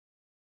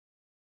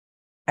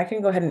I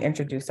can go ahead and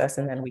introduce us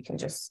and then we can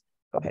just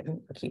go ahead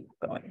and keep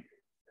going.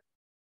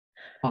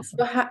 Awesome.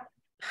 So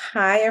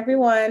hi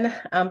everyone.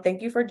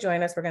 Thank you for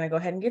joining us. We're going to go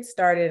ahead and get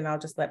started and I'll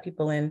just let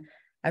people in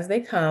as they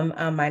come.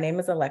 My name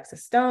is Alexa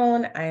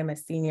Stone. I am a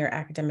senior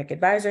academic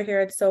advisor here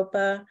at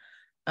SoPA.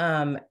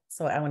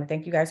 So I want to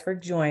thank you guys for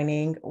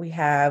joining. We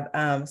have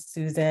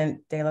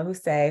Susan De La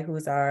Houssaye,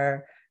 who's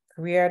our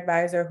career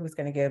advisor, who's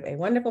going to give a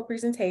wonderful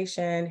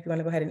presentation. If you want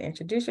to go ahead and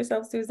introduce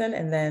yourself, Susan,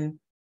 and then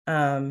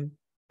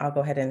I'll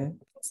go ahead and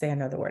say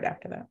another word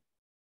after that.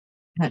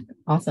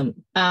 Awesome.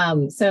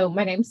 So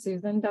my name's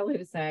Susan De La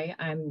Houssaye.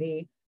 I'm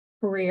the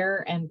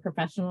Career and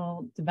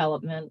Professional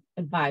Development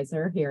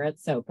Advisor here at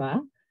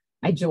SoPA.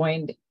 I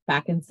joined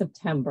back in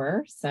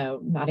September, so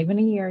not even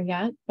a year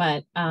yet,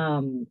 but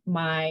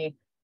my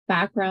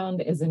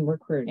background is in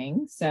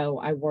recruiting. So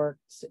I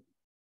worked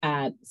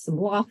at some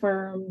law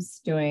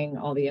firms doing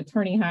all the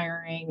attorney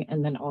hiring,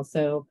 and then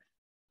also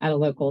at a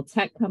local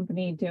tech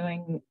company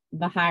doing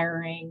the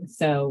hiring.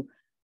 So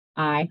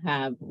I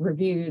have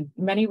reviewed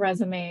many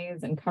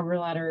resumes and cover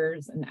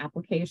letters and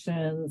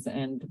applications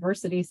and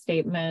diversity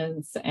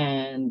statements.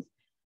 And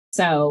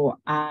so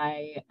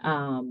I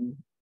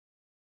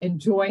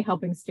enjoy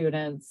helping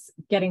students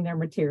getting their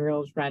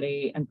materials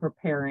ready and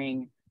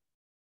preparing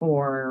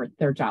for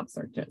their job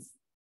searches.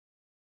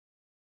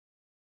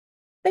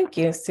 Thank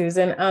you,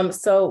 Susan.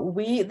 So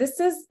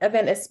this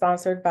event is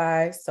sponsored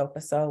by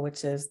SoPA,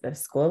 which is the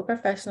School of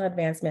Professional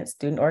Advancement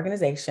Student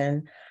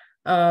Organization.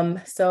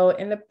 So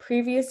in the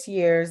previous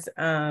years,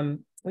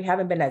 we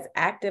haven't been as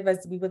active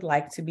as we would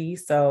like to be.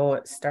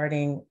 So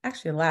starting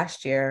actually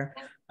last year,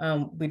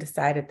 we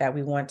decided that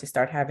we want to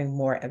start having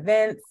more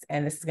events,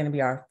 and this is going to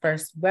be our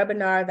first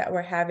webinar that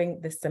we're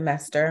having this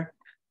semester.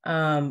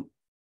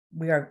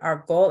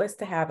 Our goal is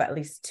to have at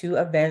least 2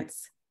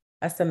 events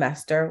a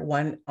semester,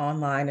 one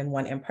online and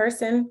one in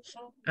person.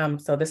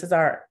 So this is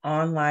our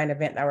online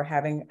event that we're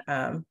having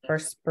for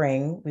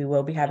spring. We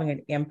will be having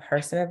an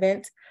in-person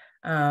event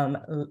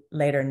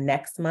later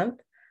next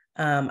month.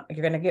 You're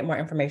going to get more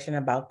information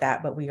about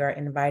that, but we are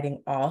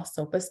inviting all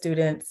SoPA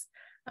students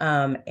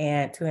and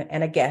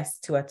a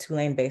guest to a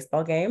Tulane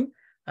baseball game.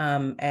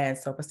 And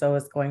SoPA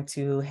is going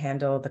to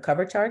handle the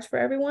cover charge for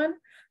everyone.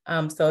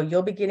 So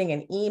you'll be getting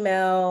an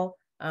email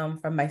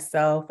from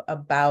myself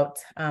about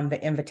the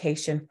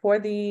invitation for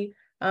the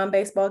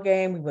baseball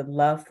game. We would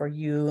love for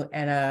you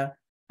and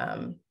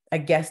a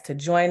guest to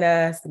join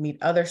us, to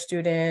meet other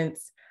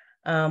students.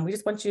 We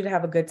just want you to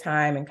have a good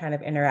time and kind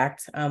of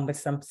interact with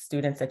some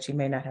students that you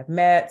may not have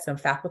met. Some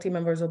faculty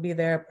members will be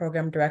there,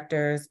 program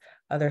directors,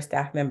 other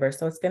staff members.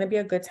 So it's going to be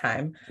a good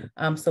time.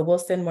 So we'll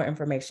send more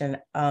information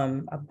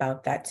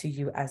about that to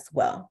you as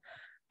well.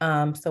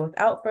 So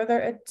without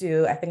further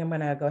ado, I think I'm going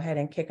to go ahead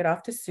and kick it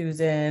off to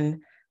Susan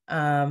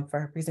for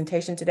her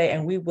presentation today.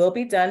 And we will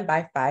be done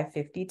by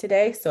 5:50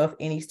 today. So if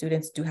any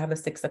students do have a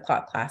 6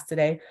 o'clock class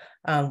today,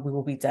 we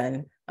will be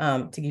done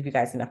to give you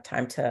guys enough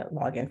time to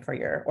log in for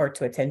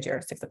to attend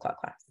your 6 o'clock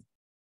class.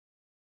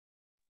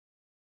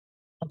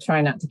 I'll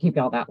try not to keep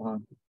y'all that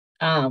long.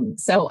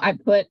 So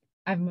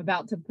I'm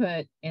about to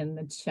put in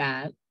the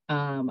chat,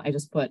 I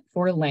just put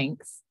 4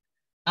 links.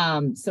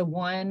 So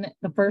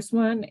the first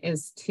one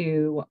is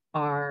to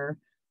our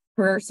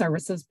Career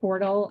Services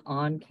portal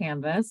on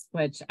Canvas,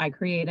 which I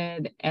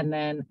created and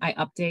then I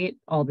update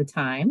all the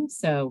time.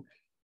 So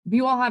if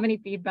you all have any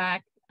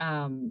feedback,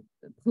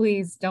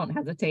 please don't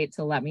hesitate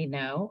to let me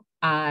know.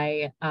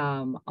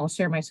 I'll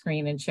share my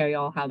screen and show you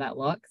all how that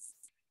looks.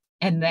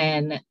 And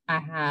then I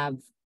have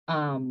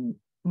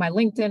my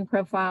LinkedIn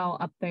profile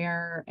up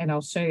there, and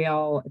I'll show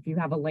y'all if you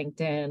have a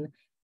LinkedIn.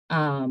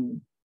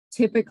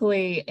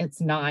 Typically,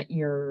 it's not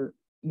your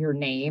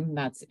name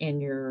that's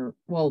in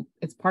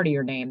it's part of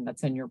your name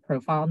that's in your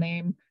profile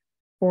name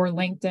for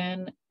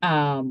LinkedIn.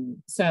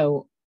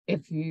 So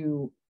if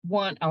you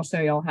want, I'll show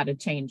you all how to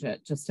change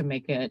it just to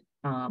make it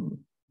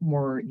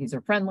more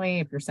user-friendly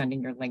if you're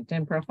sending your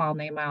LinkedIn profile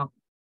name out.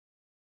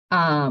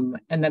 And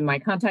then my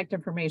contact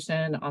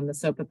information on the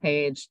SoPA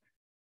page,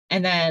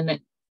 and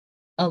then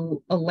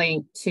a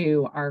link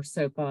to our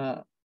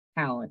SoPA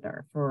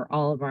calendar for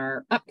all of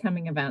our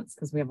upcoming events,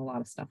 because we have a lot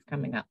of stuff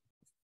coming up.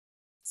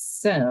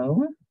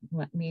 So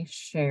let me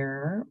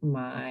share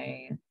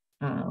my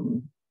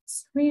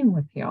screen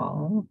with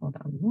y'all. Hold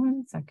on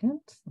one second.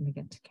 Let me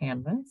get to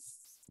Canvas.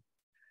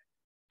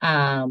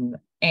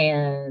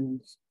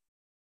 And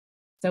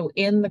so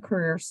in the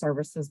Career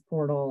Services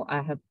portal,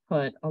 I have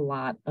put a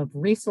lot of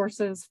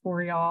resources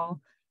for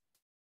y'all.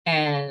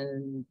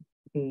 And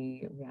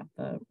we have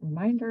the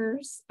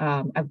reminders.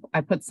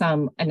 I put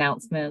some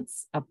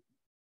announcements up.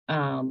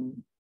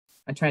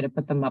 I try to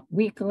put them up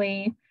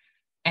weekly.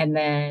 And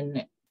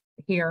then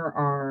here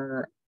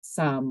are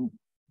some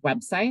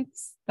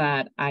websites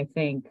that I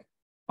think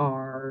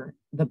are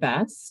the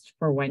best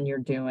for when you're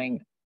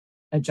doing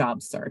a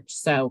job search.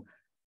 So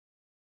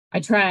I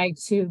try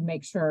to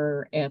make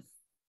sure if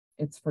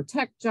it's for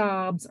tech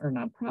jobs or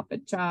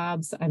nonprofit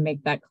jobs, I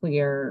make that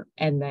clear.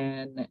 And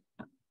then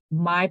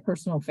my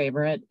personal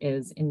favorite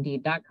is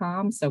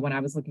indeed.com. So when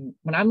I'm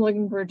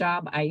looking for a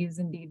job, I use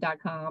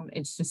indeed.com.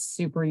 It's just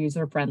super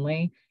user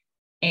friendly,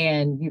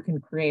 and you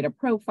can create a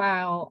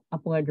profile,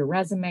 upload your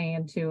resume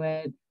into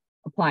it,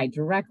 apply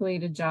directly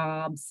to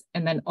jobs.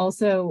 And then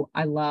also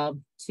I love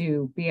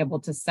to be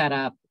able to set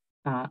up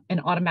an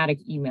automatic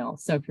email.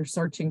 So if you're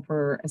searching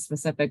for a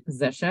specific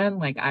position,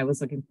 like I was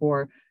looking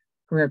for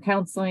career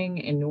counseling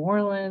in New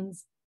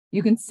Orleans,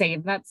 you can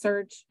save that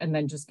search and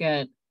then just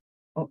get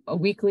a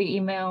weekly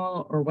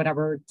email or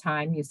whatever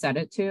time you set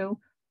it to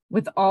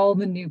with all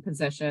the new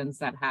positions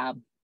that have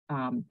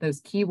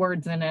those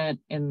keywords in it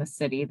in the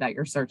city that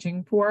you're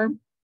searching for.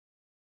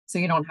 So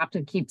you don't have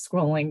to keep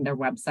scrolling their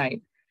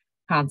website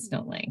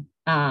constantly.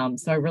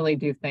 So I really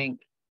do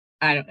think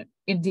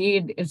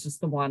Indeed is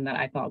just the one that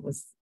I thought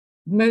was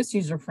most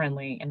user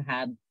friendly and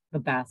had the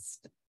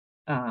best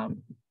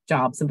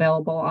jobs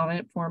available on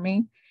it for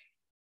me.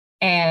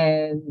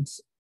 And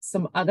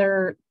some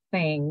other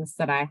things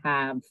that I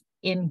have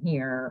in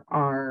here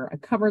are a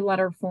cover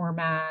letter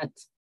format,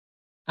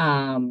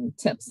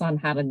 tips on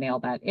how to nail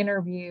that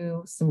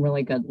interview, some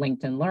really good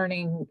LinkedIn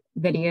learning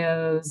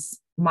videos,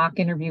 mock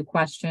interview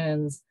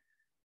questions.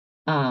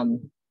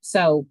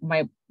 So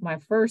my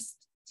first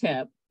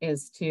tip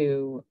is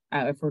to,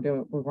 if we're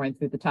going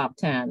through the top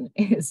 10,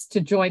 is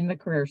to join the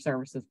career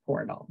services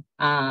portal.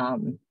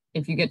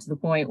 If you get to the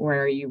point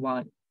where you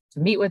want to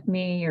meet with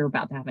me, you're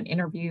about to have an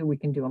interview, we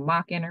can do a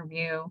mock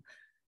interview.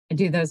 I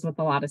do those with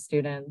a lot of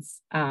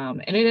students.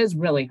 And it is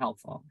really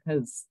helpful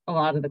because a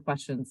lot of the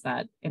questions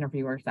that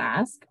interviewers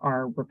ask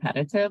are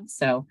repetitive.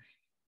 So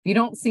if you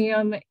don't see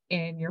them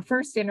in your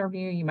first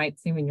interview, you might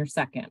see them in your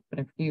second. But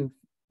if you've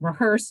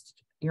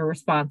rehearsed your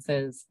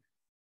responses,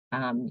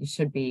 you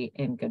should be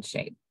in good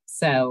shape.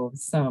 So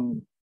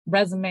some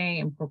resume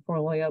and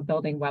portfolio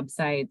building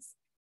websites.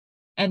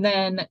 And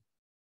then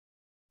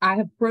I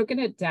have broken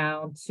it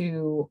down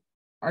to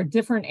our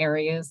different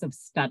areas of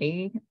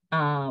study.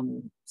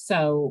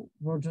 So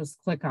we'll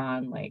just click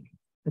on like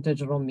the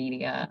digital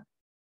media.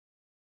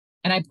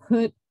 And I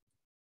put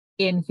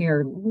in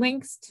here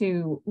links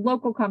to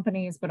local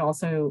companies, but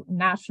also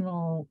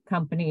national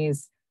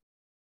companies.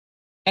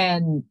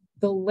 And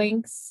the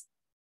links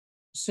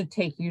should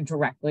take you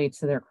directly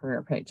to their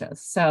career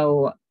pages.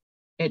 So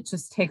it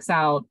just takes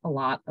out a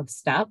lot of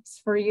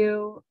steps for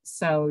you.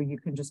 So you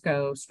can just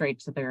go straight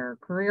to their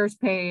careers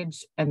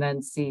page and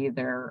then see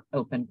their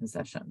open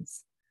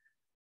positions.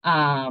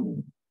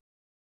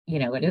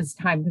 It is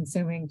time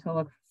consuming to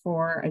look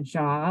for a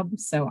job.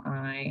 So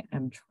I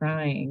am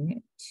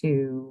trying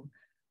to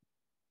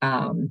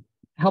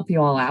help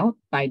you all out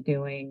by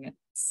doing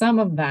some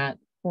of that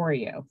for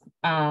you.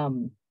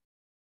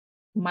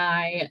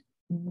 My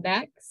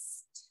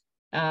next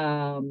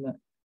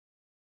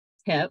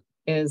tip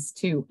is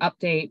to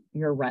update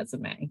your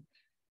resume.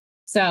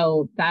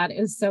 So that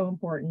is so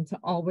important to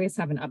always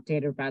have an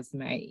updated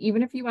resume,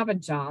 even if you have a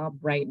job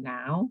right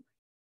now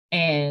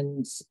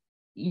and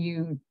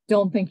you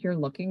don't think you're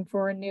looking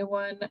for a new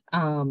one.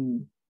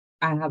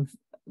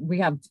 We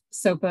have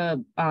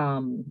SoPA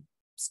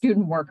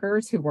student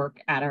workers who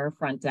work at our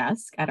front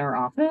desk at our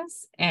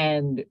office.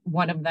 And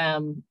one of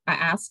them, I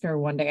asked her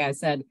one day, I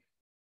said,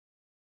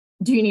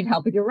 do you need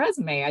help with your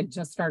resume? I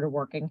just started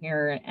working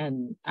here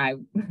and I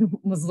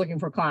was looking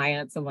for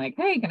clients. I'm like,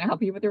 hey, can I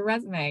help you with your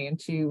resume? And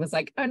she was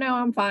like, oh no,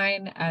 I'm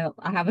fine. I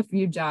have a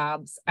few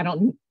jobs. I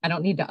don't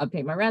need to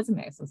update my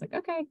resume. So I was like,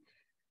 okay.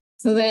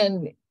 So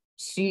then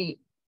she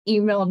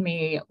emailed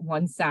me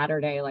one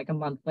Saturday, like a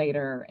month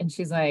later, and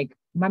she's like,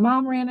 my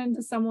mom ran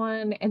into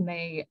someone and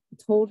they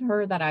told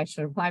her that I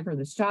should apply for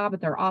this job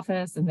at their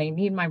office and they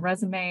need my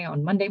resume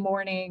on Monday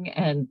morning.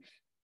 And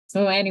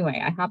so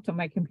anyway, I hopped on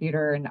my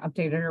computer and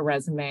updated her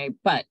resume,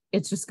 but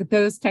it's just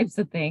those types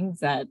of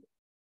things that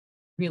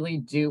really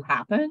do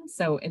happen.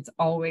 So it's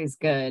always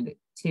good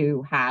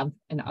to have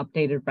an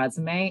updated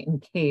resume in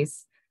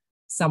case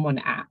someone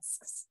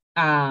asks.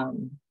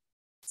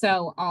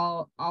 So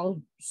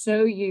I'll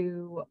show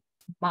you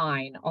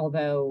mine,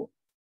 although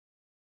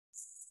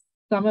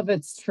some of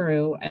it's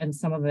true and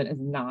some of it is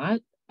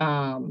not.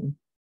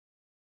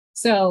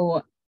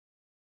 So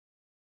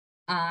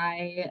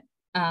I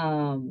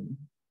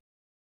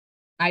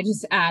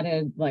just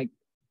added like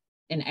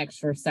an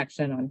extra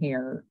section on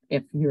here.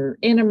 If you're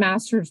in a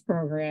master's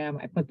program,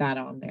 I put that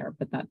on there,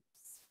 but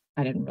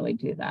I didn't really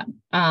do that.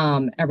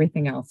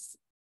 Everything else,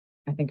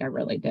 I think I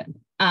really did.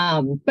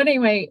 But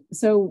anyway,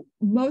 so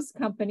most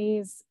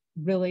companies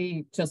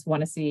really just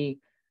want to see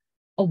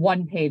a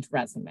one-page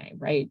resume,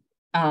 right?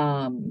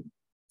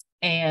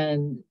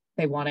 And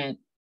they want it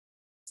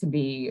to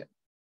be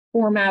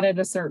formatted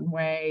a certain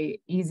way,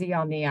 easy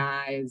on the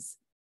eyes.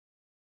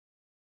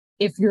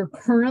 If you're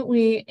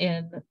currently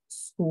in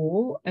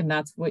school and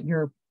that's what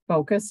you're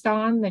focused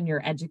on, then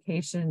your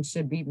education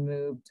should be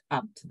moved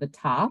up to the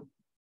top.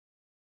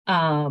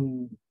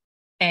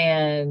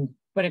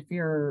 But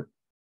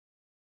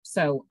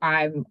so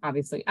I'm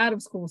obviously out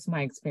of school, so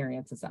my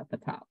experience is at the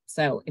top.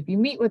 So if you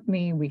meet with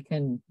me, we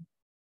can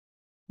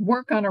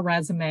work on a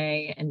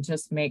resume and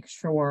just make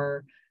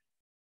sure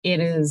it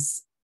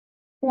is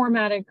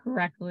formatted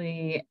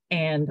correctly.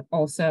 And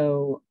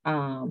also,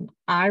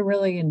 I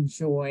really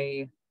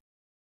enjoy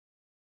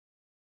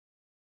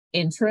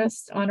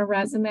interest on a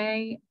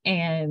resume,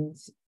 and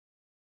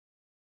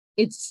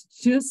it's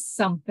just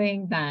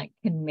something that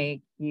can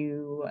make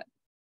you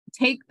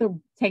take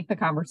the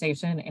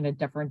conversation in a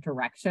different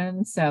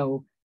direction.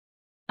 So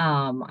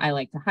I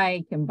like to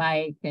hike and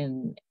bike,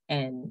 and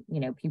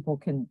people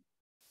can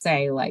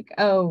say like,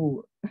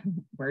 oh,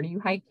 where do you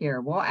hike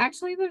here? Well,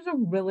 actually, there's a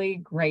really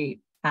great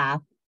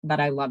path that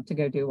I love to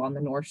go do on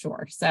the North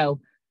Shore. So,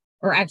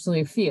 or actually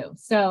a few.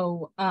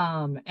 So,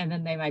 and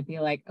then they might be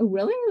like, oh,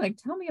 really? Like,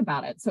 tell me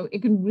about it. So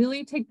it can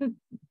really take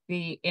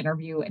the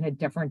interview in a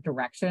different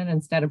direction.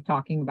 Instead of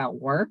talking about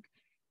work,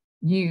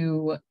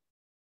 you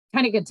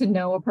kind of get to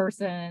know a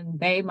person.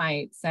 They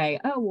might say,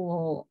 oh,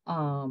 well,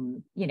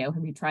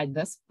 have you tried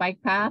this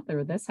bike path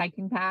or this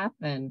hiking path?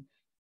 And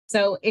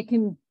so it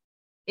can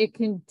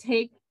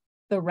take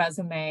the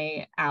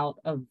resume out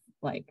of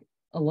like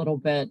a little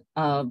bit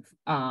of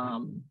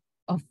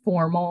a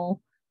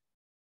formal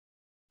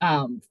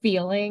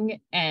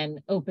feeling and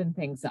open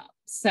things up.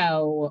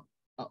 So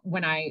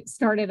when I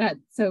started at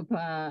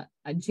SoPA,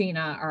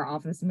 Gina, our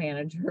office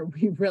manager,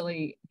 we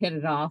really hit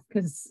it off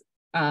because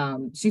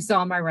she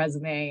saw my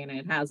resume and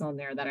it has on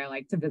there that I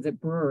like to visit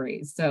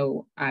breweries.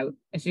 So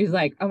she's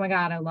like, oh my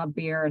God, I love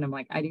beer. And I'm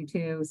like, I do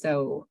too.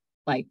 So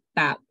like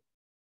that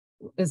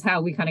is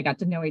how we kind of got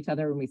to know each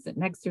other when we sit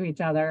next to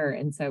each other.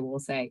 And so we'll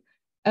say,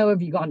 oh,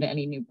 have you gone to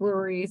any new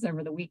breweries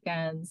over the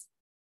weekends?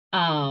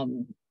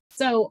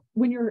 So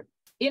when you're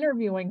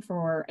interviewing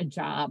for a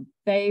job,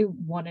 they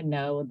want to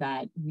know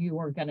that you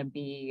are going to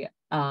be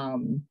a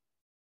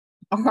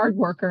hard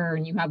worker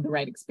and you have the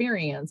right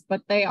experience,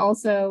 but they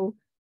also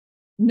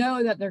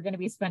know that they're going to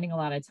be spending a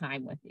lot of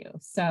time with you.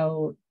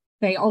 So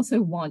they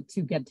also want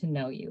to get to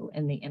know you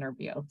in the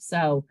interview.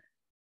 So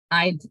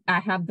I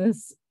have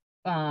this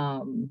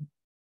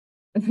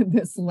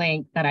this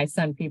link that I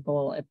send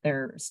people if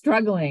they're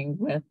struggling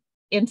with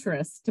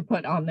interest to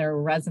put on their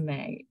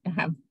resume. I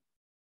have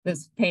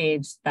this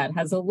page that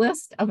has a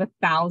list of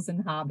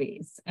 1,000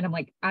 hobbies. And I'm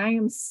like, I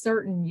am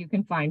certain you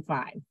can find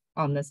 5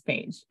 on this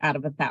page out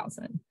of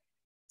 1,000.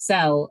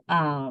 So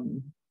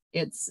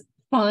it's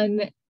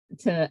fun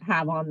to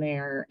have on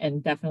there,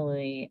 and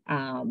definitely,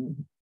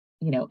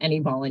 any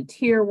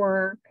volunteer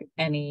work,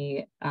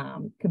 any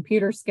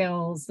computer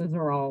skills, those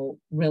are all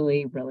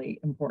really, really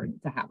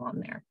important to have on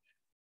there.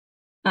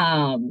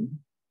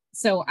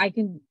 So I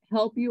can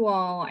help you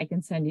all. I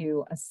can send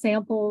you a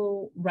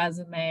sample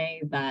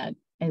resume that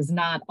is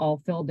not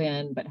all filled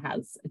in, but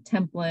has a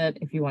template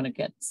if you want to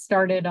get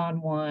started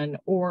on one,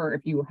 or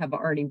if you have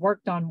already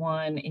worked on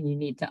one and you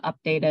need to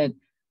update it,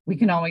 we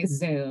can always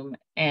Zoom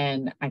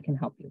and I can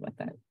help you with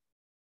it.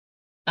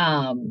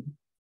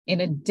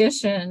 In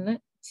addition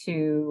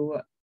to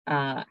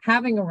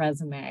having a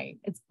resume,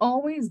 it's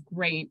always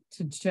great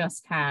to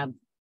just have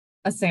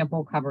a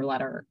sample cover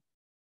letter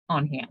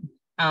on hand,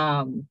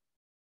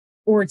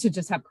 or to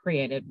just have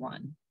created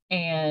one.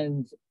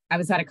 And I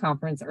was at a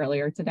conference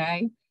earlier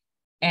today,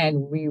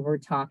 and we were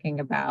talking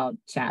about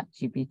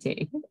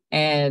ChatGPT.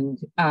 And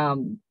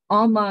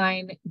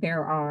online,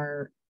 there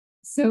are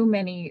so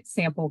many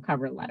sample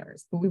cover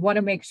letters, but we want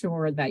to make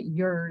sure that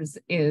yours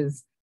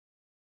is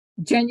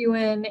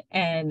genuine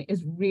and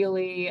is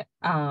really,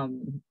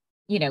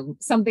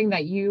 something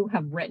that you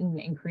have written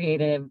and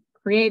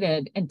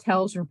created and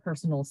tells your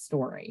personal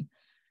story.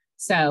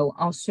 So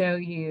I'll show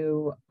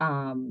you,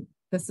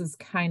 this is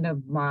kind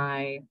of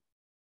my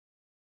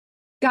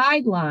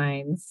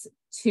guidelines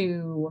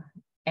to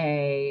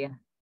a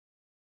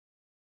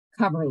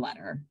cover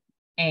letter.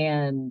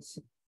 And,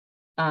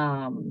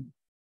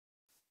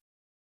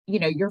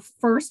 your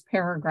first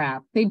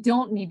paragraph, they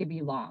don't need to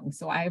be long.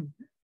 So I've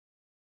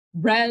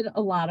read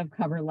a lot of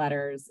cover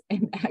letters,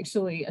 and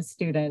actually a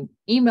student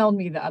emailed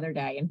me the other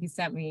day and he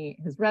sent me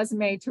his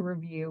resume to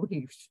review.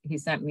 He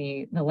sent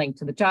me the link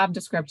to the job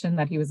description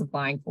that he was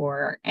applying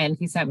for, and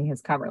he sent me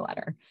his cover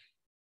letter.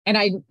 And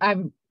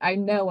I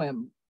know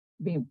him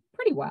being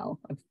pretty well.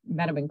 I've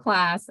met him in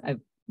class.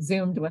 I've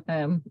Zoomed with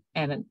him,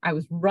 and I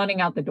was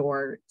running out the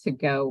door to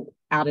go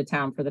out of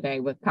town for the day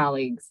with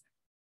colleagues.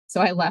 So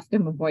I left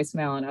him a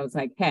voicemail and I was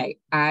like, hey,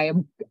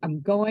 I'm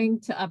going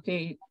to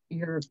update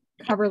your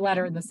cover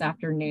letter this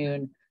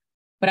afternoon,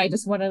 but I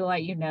just wanted to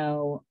let you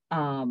know,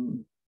 I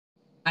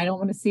don't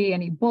want to see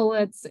any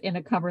bullets in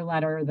a cover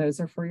letter.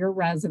 Those are for your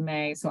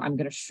resume. So I'm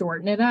going to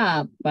shorten it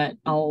up, but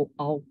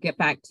I'll get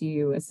back to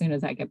you as soon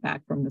as I get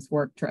back from this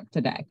work trip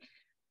today.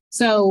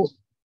 So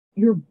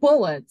your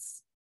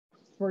bullets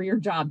for your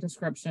job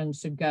description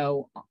should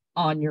go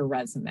on your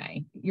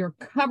resume. Your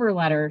cover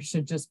letter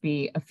should just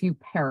be a few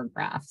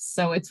paragraphs.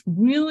 So it's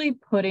really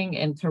putting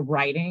into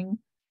writing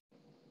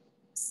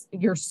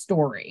your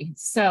story.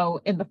 So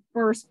in the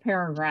first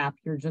paragraph,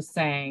 you're just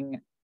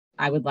saying,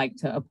 I would like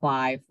to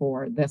apply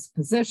for this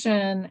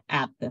position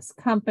at this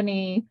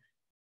company.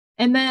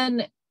 And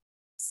then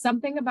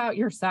something about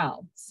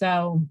yourself.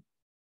 So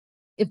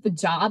if the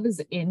job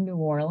is in New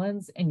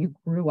Orleans and you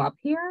grew up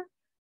here,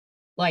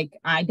 like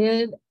I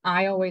did,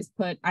 I always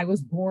put, I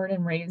was born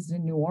and raised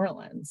in New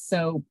Orleans.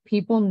 So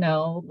people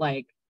know,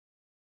 like,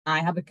 I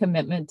have a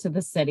commitment to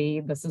the city.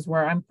 This is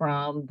where I'm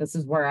from. This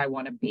is where I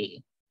want to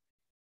be.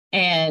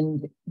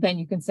 And then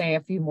you can say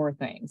a few more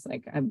things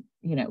like I'm,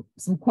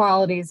 some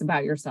qualities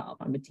about yourself.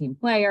 I'm a team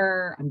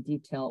player. I'm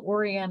detail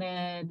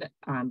oriented.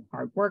 I'm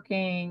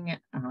hardworking.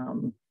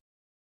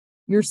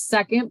 Your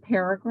second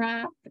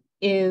paragraph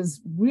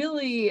is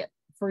really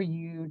for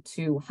you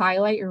to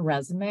highlight your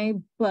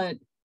resume, but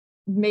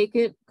make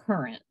it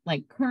current.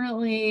 Like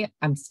currently,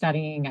 I'm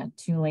studying at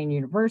Tulane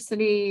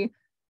University.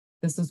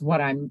 This is what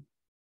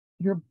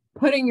you're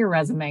putting your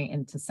resume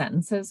into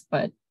sentences,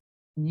 but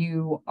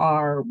you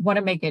want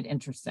to make it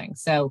interesting.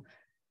 So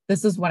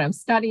this is what I'm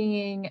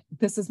studying.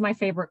 This is my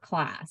favorite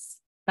class.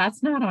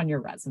 That's not on your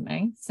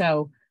resume.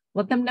 So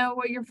let them know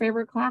what your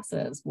favorite class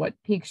is,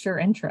 what piques your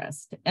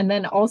interest. And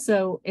then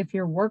also, if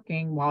you're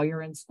working while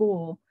you're in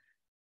school,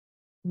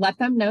 let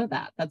them know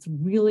that. That's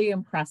really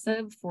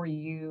impressive for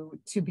you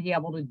to be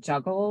able to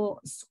juggle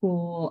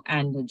school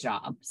and a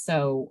job.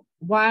 So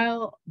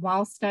while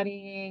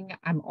studying,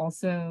 I'm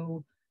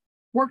also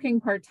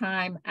working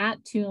part-time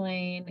at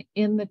Tulane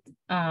in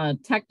the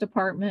tech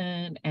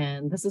department,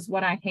 and this is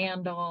what I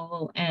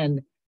handle.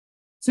 And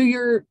so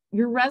your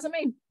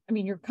resume, I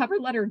mean, your cover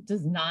letter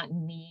does not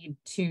need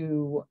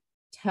to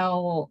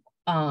tell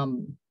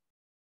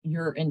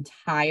your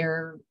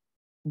entire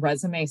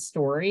resume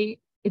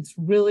story. It's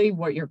really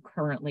what you're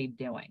currently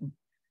doing.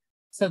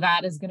 So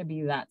that is going to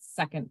be that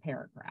second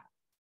paragraph.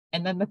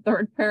 And then the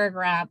third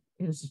paragraph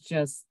is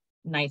just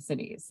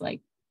niceties,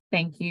 like,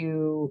 thank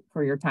you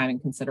for your time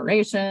and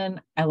consideration.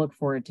 I look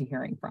forward to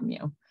hearing from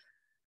you.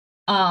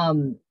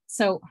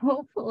 So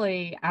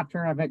hopefully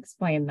after I've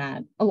explained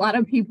that, a lot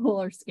of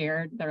people are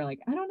scared. They're like,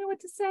 I don't know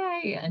what to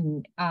say.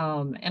 And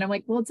I'm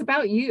like, well, it's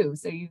about you.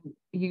 So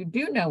you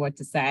do know what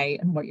to say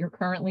and what you're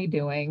currently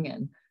doing,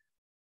 and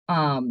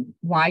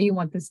why you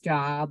want this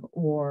job,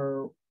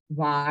 or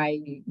why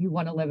you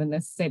want to live in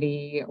this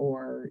city,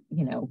 or,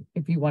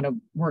 if you want to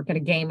work at a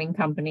gaming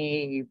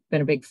company, you've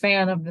been a big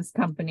fan of this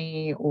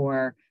company,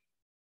 or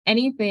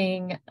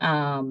anything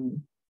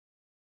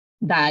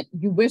that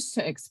you wish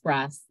to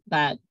express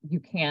that you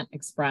can't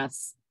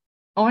express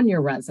on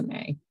your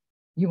resume.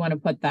 You want to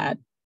put that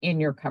in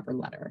your cover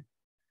letter.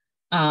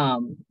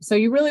 So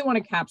you really want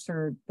to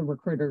capture the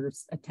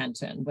recruiter's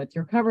attention with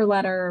your cover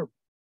letter,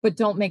 but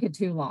don't make it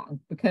too long,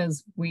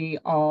 because we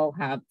all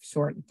have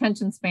short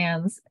attention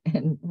spans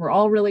and we're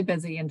all really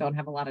busy and don't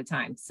have a lot of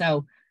time.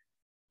 So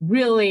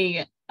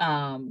really,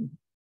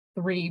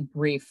 3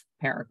 brief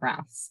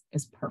paragraphs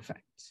is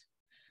perfect.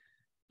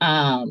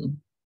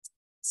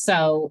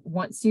 So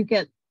once you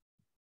get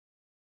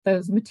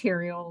those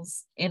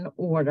materials in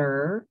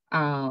order,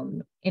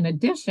 in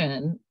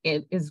addition,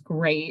 it is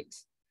great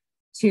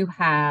to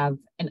have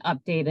an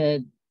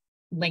updated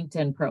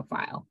LinkedIn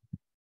profile.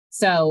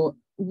 So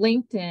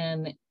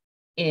LinkedIn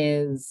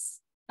is,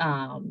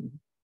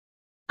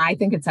 I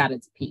think it's at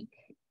its peak.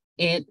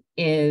 It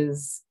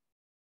is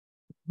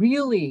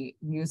really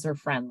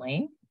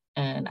user-friendly,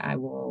 and I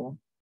will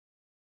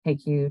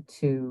take you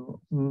to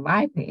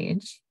my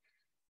page.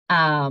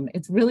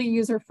 It's really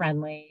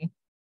user-friendly.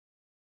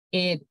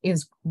 It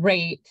is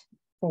great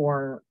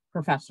for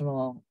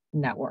professional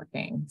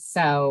networking.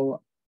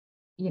 So,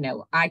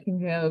 I can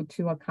go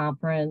to a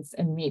conference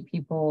and meet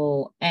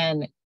people,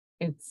 and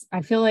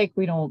I feel like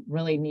we don't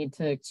really need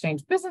to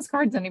exchange business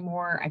cards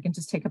anymore. I can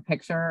just take a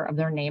picture of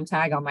their name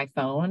tag on my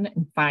phone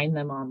and find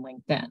them on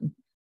LinkedIn.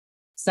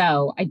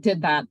 So I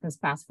did that this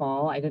past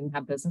fall. I didn't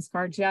have business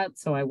cards yet.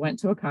 So I went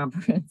to a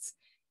conference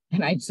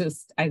and I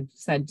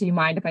said, do you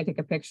mind if I take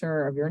a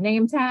picture of your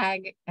name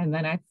tag? And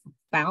then I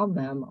found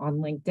them on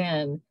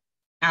LinkedIn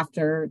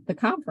after the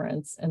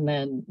conference, and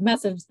then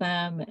messaged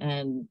them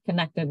and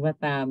connected with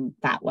them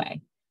that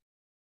way.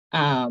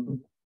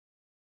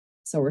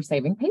 So we're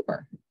saving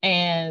paper.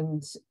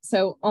 And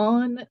so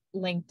on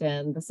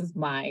LinkedIn, this is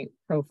my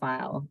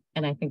profile.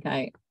 And I think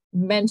I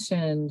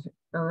mentioned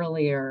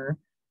earlier,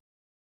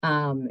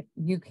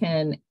 you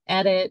can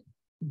edit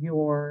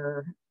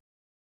your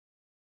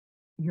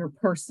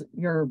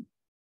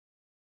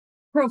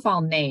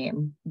profile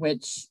name,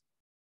 which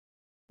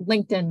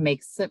LinkedIn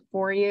makes it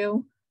for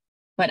you,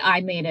 but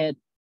I made it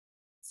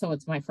so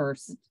it's my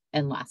first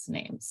and last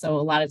name. So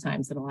a lot of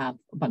times it'll have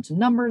a bunch of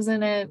numbers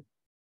in it,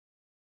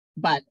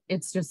 but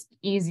it's just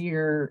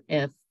easier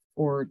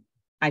or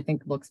I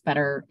think looks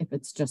better if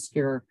it's just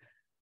your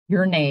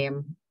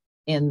name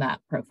in that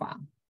profile.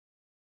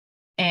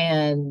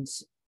 And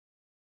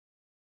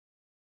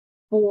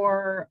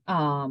for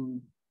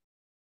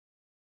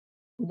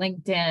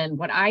LinkedIn,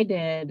 what I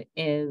did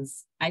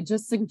is I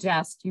just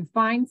suggest you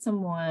find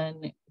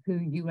someone who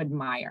you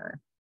admire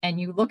and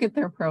you look at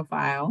their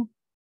profile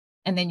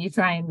and then you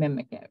try and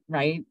mimic it,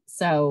 right?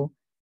 So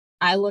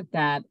I looked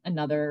at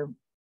another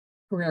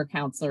career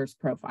counselor's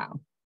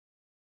profile,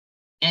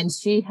 and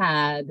she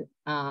had,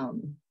 I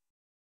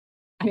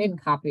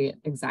didn't copy it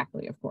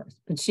exactly, of course,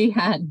 but she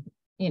had,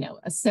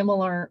 a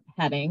similar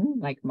heading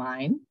like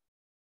mine.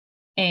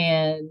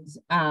 And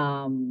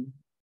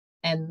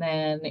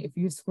then if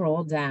you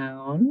scroll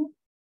down,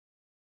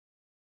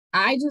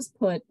 I just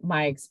put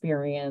my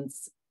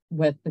experience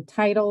with the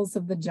titles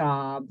of the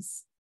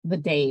jobs, the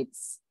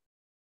dates,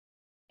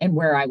 and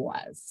where I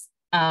was.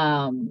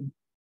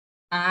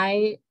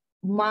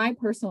 My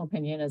personal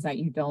opinion is that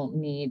you don't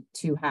need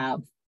to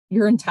have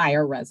your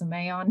entire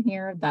resume on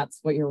here. That's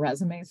what your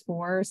resume is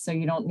for. So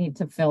you don't need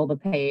to fill the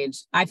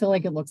page. I feel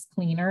like it looks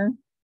cleaner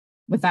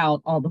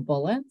without all the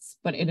bullets,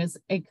 but it is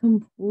a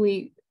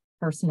complete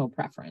personal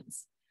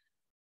preference.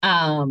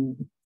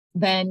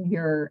 Then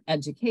your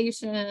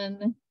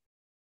education,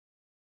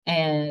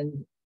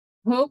 and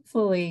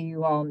hopefully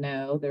you all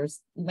know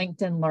there's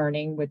LinkedIn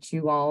Learning, which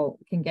you all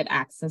can get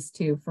access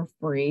to for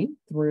free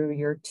through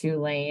your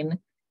Tulane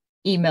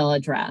email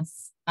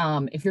address.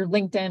 If your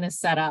LinkedIn is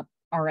set up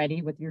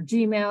already with your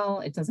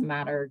Gmail, it doesn't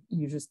matter.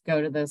 You just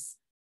go to this,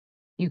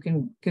 you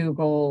can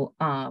Google,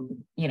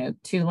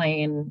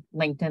 Tulane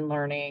LinkedIn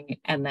Learning,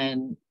 and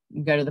then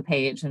you go to the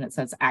page and it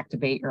says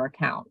activate your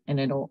account, and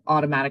it'll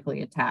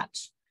automatically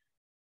attach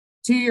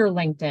to your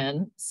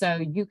LinkedIn. So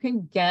you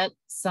can get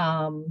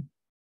some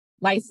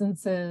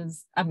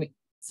licenses,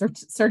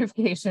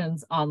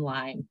 certifications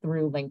online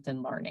through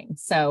LinkedIn Learning.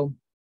 So,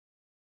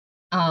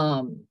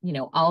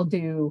 I'll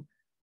do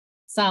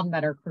some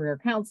that are career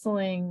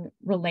counseling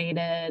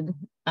related.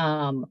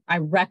 I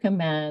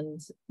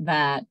recommend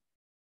that.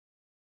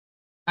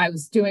 I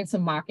was doing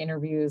some mock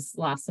interviews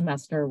last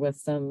semester with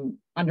some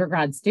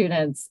undergrad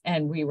students,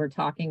 and we were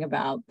talking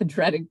about the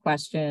dreaded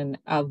question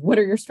of what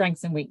are your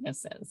strengths and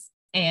weaknesses?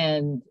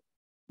 And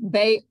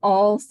they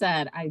all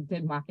said, I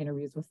did mock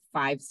interviews with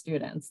 5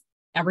 students.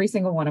 Every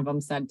single one of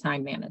them said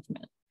time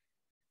management.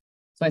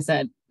 So I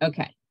said,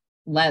 okay,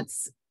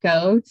 let's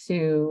go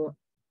to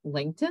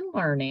LinkedIn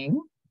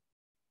Learning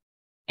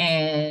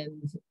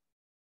and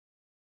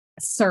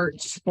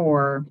search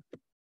for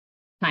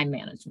time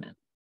management.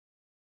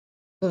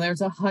 So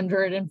there's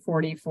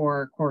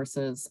 144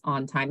 courses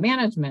on time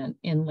management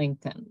in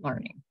LinkedIn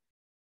Learning.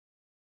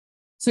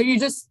 So you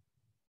just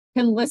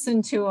can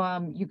listen to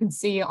them. You can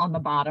see on the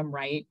bottom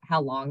right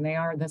how long they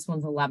are. This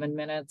one's 11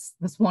 minutes.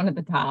 This one at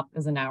the top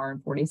is an hour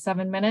and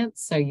 47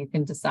 minutes. So you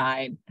can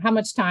decide how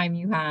much time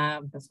you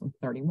have. This one's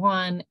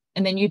 31.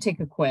 And then you take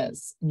a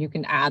quiz and you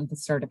can add the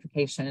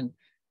certification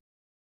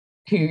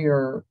to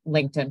your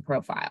LinkedIn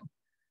profile.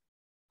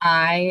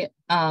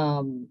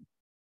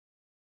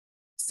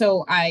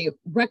 So I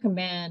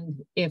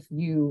recommend if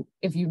you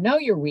know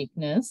your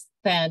weakness,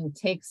 then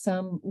take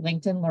some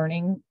LinkedIn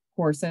Learning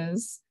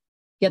courses,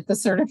 get the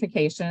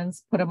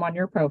certifications, put them on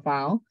your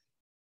profile.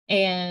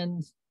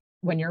 And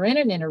when you're in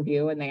an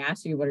interview and they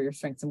ask you what are your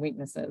strengths and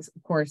weaknesses,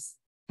 of course,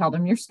 tell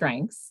them your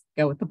strengths,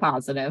 go with the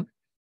positive,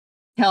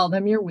 tell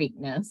them your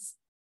weakness,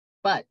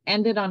 but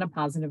end it on a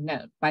positive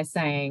note by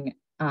saying,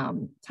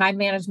 time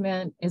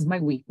management is my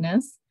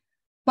weakness,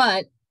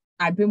 but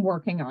I've been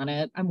working on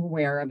it. I'm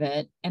aware of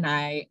it. And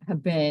I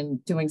have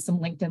been doing some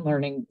LinkedIn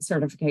Learning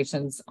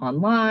certifications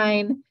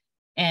online.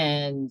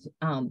 And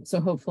so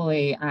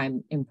hopefully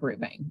I'm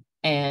improving.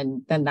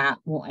 And then that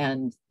will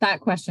end that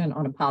question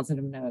on a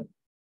positive note.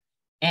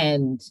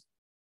 And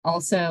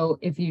also,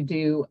 if you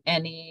do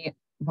any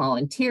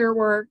volunteer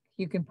work,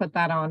 you can put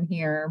that on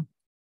here.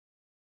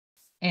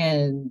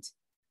 And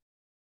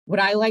what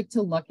I like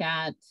to look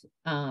at,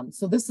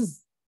 so this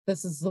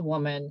is the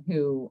woman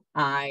who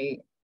I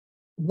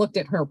looked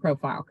at her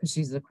profile because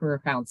she's a career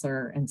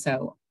counselor. And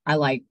so I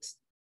liked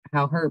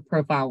how her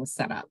profile was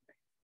set up.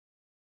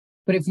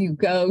 But if you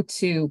go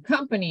to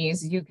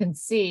companies, you can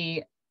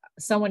see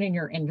someone in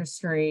your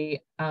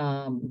industry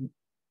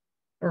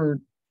or,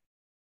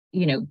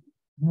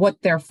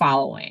 what they're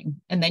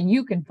following. And then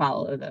you can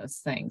follow those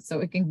things. So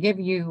it can give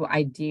you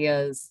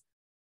ideas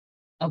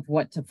of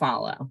what to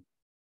follow.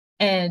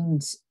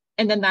 And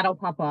then that'll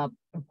pop up,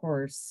 of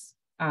course,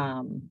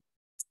 on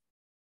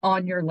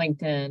your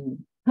LinkedIn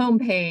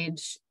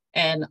homepage.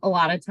 And a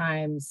lot of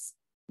times,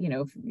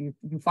 if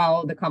you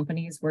follow the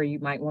companies where you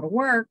might want to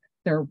work,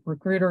 their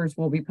recruiters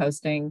will be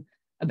posting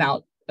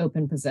about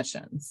open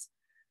positions.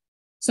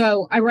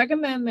 So I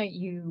recommend that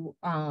you,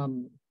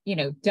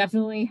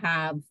 definitely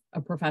have a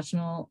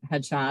professional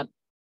headshot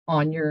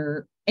on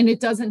your, and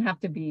it doesn't have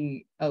to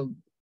be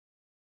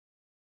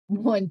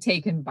one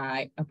taken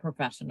by a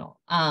professional.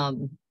 A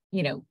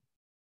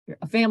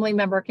family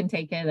member can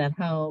take it at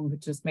home, but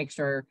just make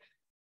sure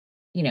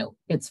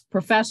it's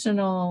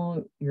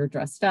professional, you're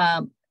dressed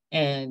up,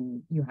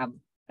 and you have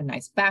a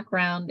nice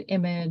background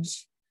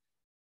image.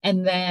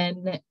 And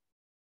then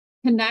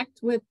connect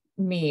with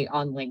me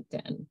on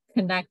LinkedIn,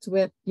 connect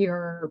with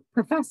your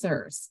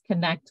professors,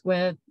 connect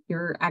with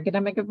your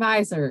academic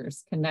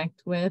advisors,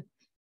 connect with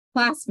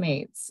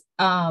classmates.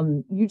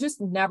 You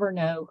just never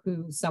know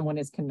who someone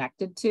is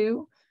connected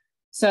to.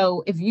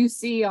 So if you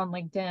see on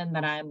LinkedIn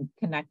that I'm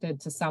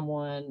connected to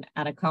someone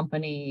at a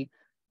company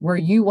where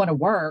you want to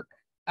work,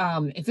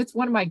 if it's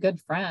one of my good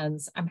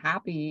friends, I'm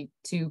happy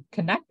to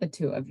connect the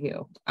two of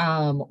you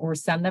or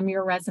send them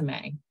your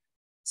resume.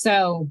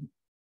 So,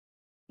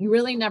 you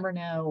really never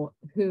know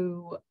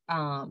who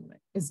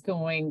is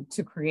going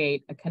to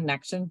create a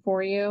connection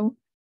for you.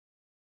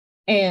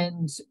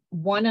 And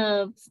one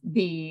of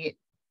the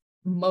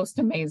most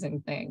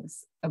amazing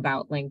things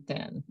about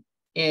LinkedIn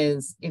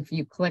is if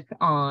you click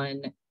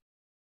on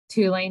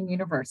Tulane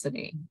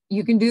University,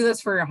 you can do this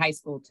for your high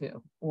school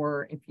too,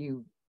 or if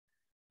you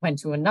went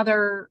to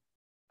another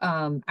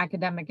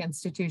academic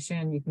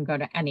institution, you can go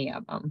to any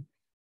of them.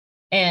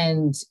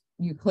 And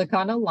you click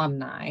on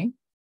alumni,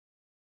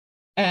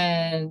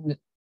 and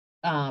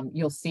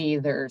you'll see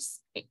there's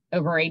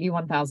over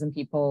 81,000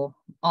 people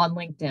on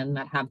LinkedIn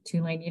that have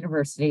Tulane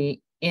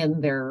University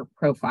in their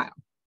profile.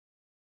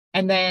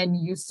 And then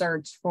you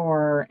search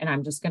for, and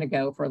I'm just going to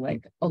go for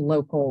like a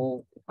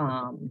local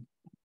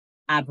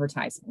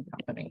advertising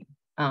company,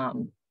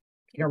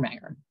 Peter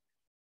Mayer.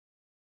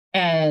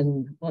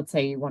 And let's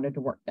say you wanted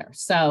to work there.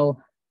 So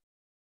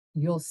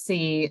you'll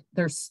see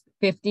there's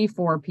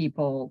 54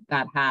 people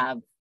that have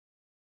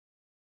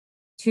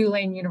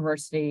Tulane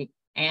University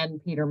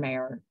and Peter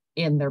Mayer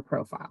in their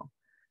profile.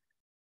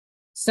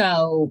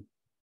 So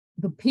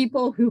the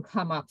people who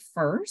come up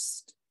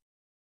first,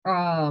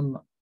 a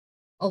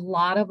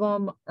lot of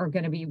them are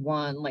going to be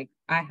one, like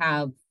I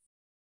have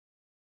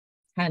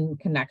 10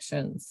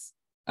 connections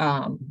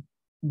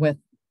with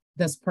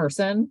this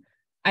person.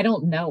 I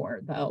don't know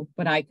her though,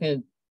 but I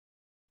could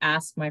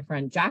ask my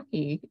friend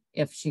Jackie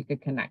if she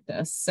could connect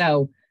us.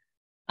 So,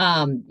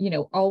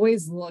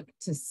 always look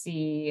to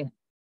see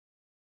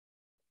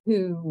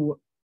who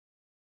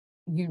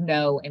you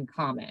know in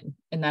common,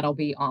 and that'll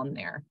be on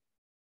there.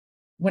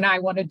 When I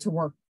wanted to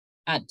work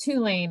at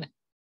Tulane,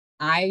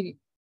 I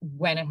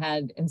went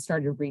ahead and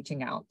started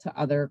reaching out to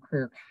other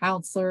career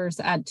counselors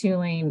at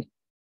Tulane,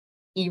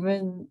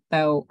 even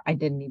though I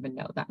didn't even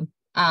know them.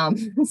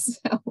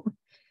 So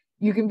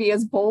you can be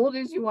as bold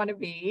as you want to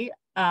be,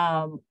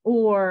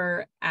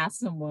 or ask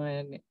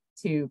someone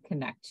to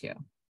connect you.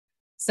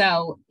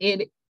 So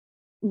it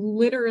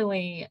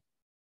literally,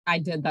 I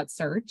did that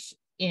search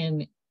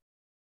in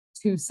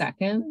 2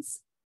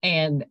 seconds,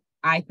 and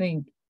I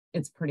think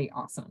it's pretty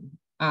awesome.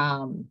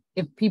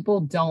 If people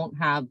don't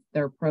have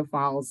their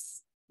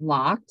profiles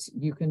locked,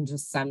 you can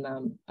just send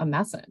them a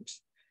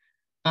message.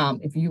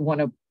 If you want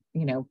to,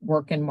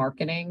 work in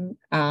marketing,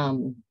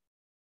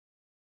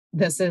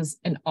 this is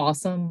an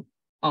awesome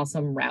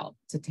route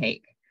to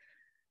take.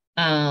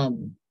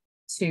 And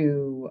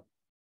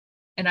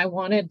I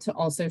wanted to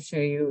also show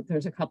you,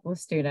 there's a couple of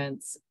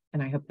students,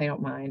 and I hope they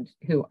don't mind,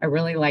 who I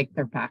really like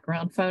their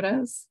background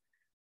photos.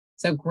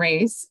 So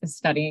Grace is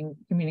studying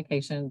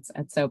communications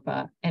at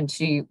SoPA, and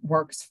she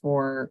works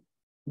for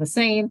the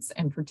Saints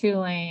and for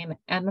Tulane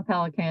and the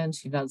Pelicans.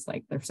 She does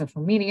like their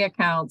social media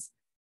accounts.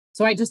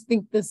 So I just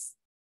think this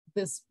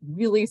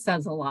really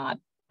says a lot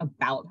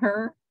about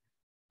her,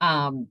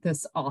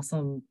 this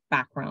awesome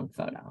background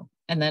photo.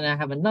 And then I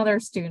have another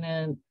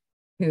student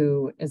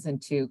who is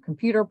into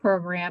computer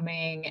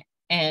programming,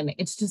 and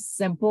it's just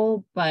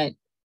simple, but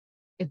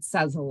it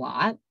says a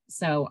lot.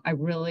 So I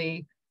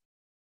really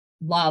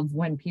love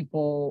when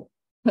people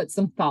put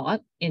some thought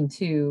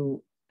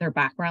into their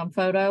background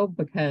photo,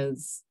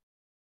 because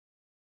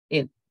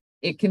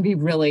it can be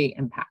really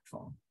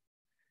impactful.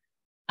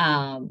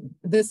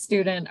 This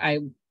student, I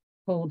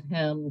told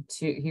him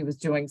he was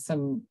doing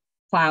some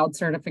cloud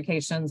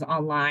certifications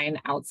online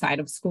outside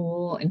of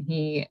school, and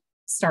he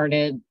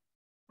started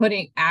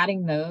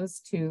adding those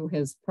to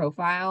his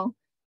profile,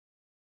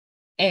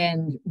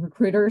 and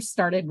recruiters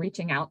started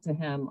reaching out to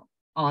him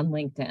on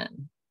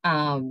LinkedIn,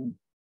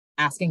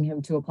 asking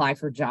him to apply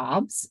for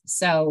jobs.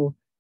 So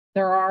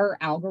there are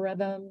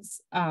algorithms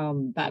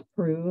that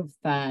prove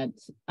that,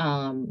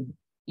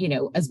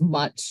 as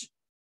much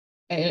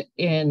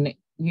you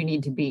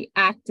need to be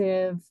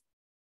active.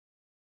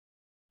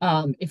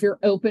 If you're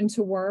open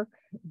to work,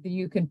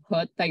 you can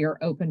put that you're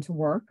open to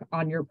work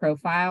on your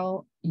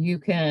profile. You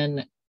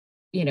can,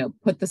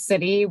 put the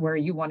city where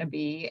you want to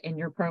be in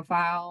your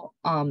profile.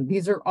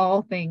 These are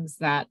all things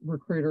that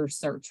recruiters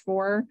search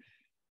for,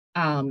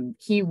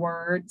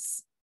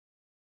 keywords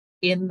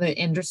in the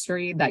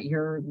industry that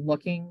you're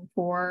looking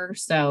for.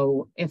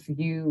 So if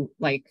you,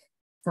 like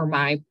for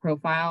my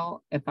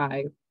profile, if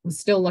I was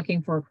still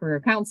looking for a career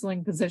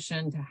counseling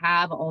position, to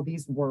have all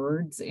these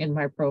words in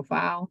my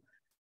profile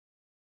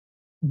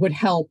would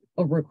help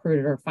a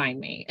recruiter find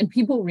me. And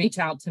people reach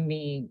out to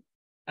me.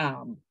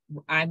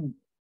 I'm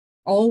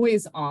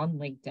always on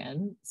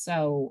LinkedIn.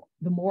 So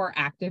the more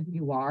active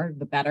you are,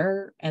 the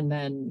better. And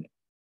then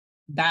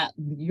that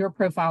your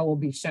profile will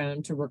be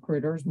shown to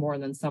recruiters more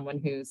than someone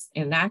who's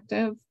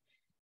inactive.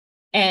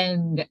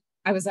 And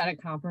I was at a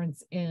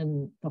conference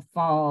in the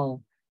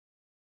fall,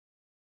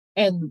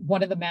 and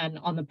one of the men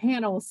on the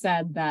panel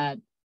said that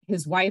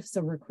his wife's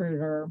a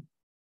recruiter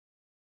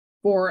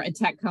for a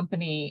tech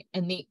company,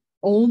 and the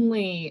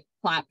only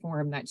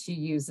platform that she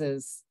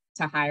uses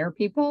to hire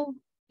people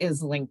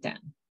is LinkedIn.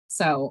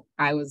 So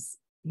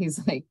he's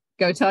like,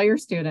 go tell your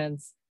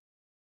students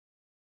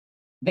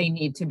they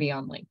need to be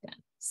on LinkedIn.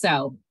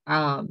 So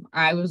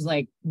I was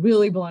like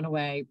really blown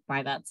away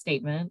by that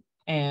statement.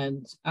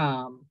 And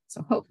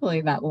so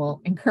hopefully that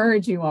will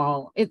encourage you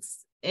all. It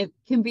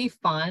can be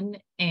fun,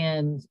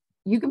 and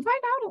you can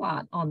find out a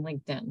lot on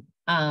LinkedIn.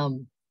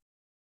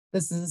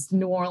 This is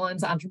New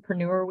Orleans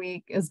Entrepreneur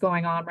Week is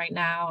going on right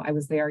now. I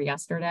was there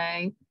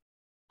yesterday.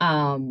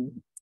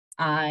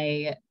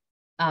 I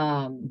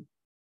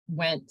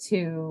went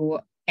to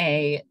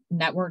a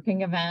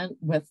networking event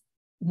with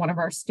one of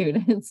our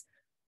students.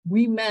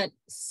 We met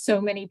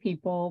so many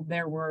people.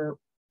 There were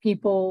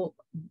people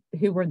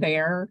who were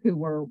there who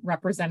were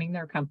representing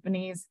their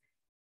companies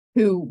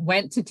who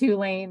went to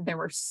Tulane. They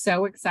were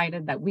so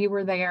excited that we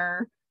were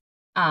there.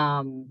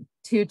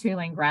 Two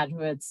Tulane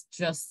graduates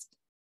just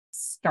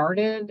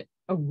started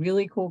a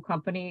really cool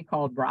company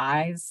called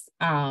Rise,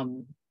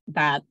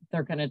 that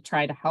they're going to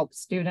try to help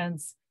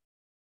students.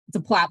 It's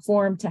a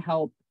platform to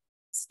help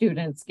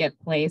students get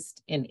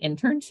placed in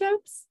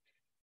internships,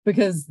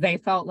 because they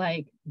felt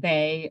like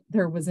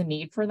there was a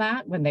need for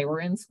that when they were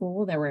in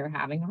school. They were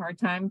having a hard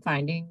time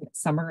finding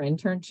summer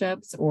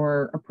internships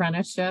or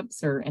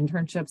apprenticeships or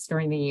internships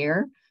during the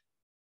year.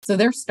 So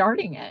they're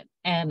starting it,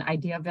 and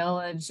Idea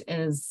Village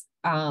is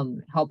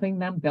helping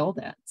them build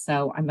it.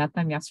 So I met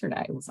them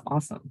yesterday. It was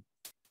awesome.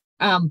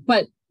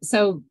 But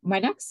so my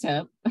next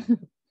tip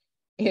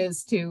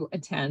is to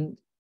attend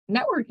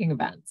networking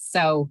events.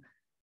 So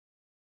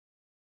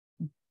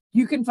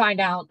you can find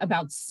out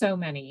about so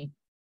many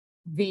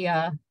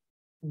via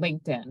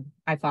LinkedIn.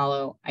 I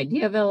follow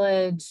Idea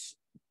Village,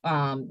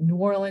 New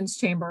Orleans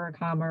Chamber of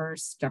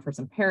Commerce,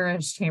 Jefferson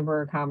Parish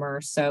Chamber of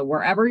Commerce. So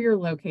wherever you're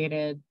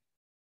located,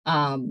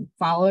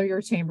 follow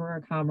your Chamber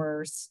of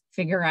Commerce,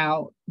 figure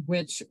out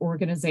which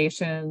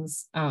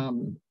organizations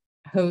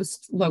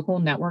host local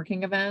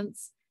networking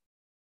events,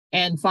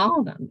 and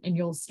follow them, and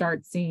you'll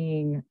start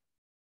seeing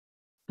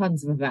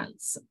tons of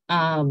events.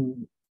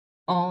 On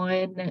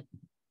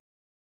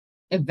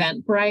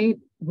Eventbrite,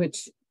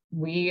 which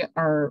we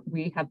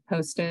have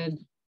posted,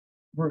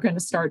 we're going to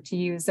start to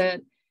use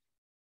it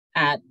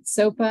at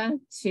SoPA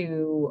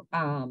to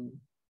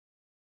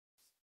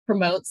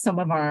promote some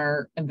of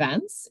our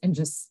events and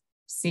just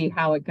see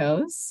how it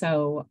goes.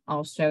 So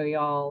I'll show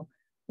y'all.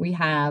 We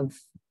have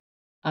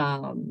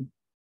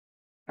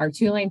our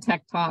Tulane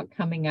Tech Talk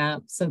coming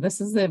up. So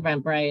this is the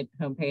Eventbrite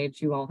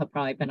homepage. You all have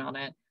probably been on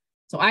it.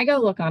 So I go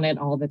look on it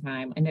all the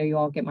time. I know you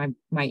all get my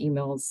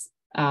emails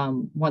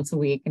once a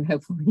week, and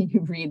hopefully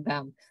you read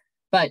them.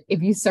 But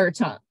if you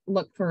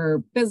look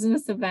for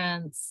business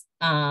events,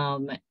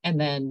 and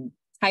then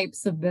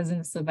types of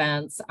business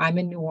events, I'm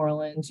in New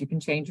Orleans. You can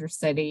change your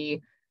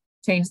city,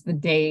 change the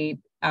date.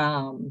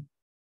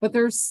 But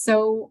there's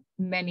so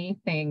many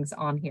things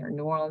on here.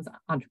 New Orleans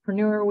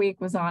Entrepreneur Week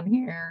was on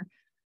here.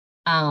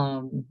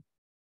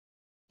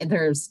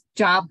 There's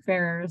job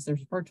fairs,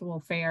 there's virtual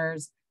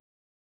fairs.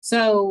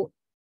 So,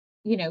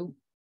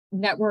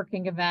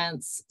 networking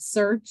events,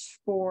 search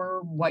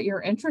for what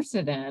you're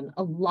interested in.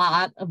 A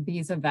lot of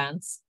these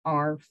events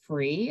are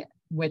free,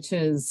 which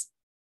is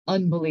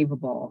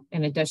unbelievable.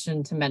 In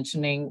addition to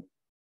mentioning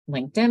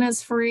LinkedIn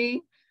is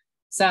free.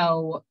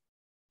 So,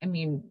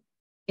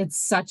 it's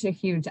such a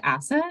huge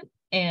asset,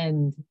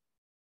 and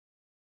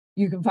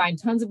you can find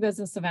tons of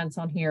business events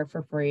on here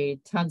for free,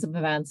 tons of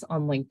events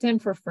on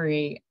LinkedIn for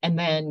free, and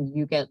then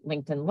you get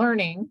LinkedIn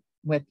Learning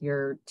with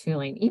your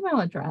Tulane email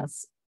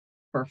address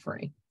for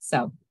free.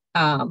 So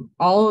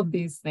all of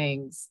these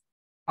things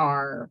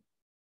are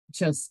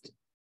just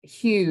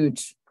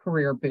huge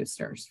career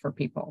boosters for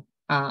people.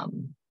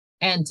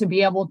 And to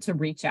be able to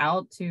reach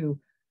out to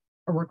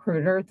a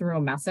recruiter through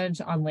a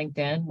message on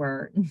LinkedIn,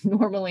 where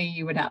normally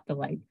you would have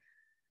to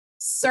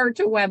search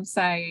a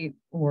website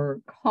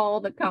or call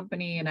the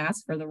company and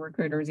ask for the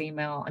recruiter's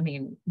email.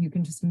 You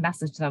can just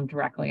message them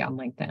directly on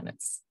LinkedIn.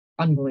 It's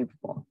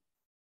unbelievable.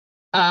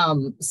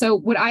 So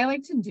what I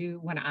like to do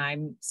when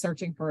I'm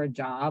searching for a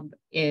job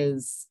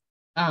is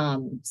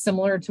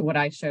similar to what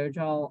I showed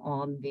y'all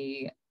on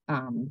the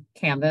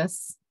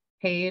Canvas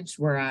page,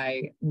 where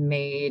I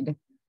made,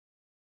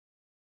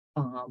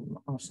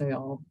 I'll show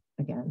y'all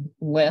again,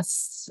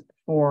 lists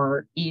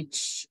for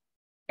each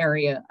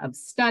area of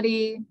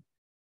study.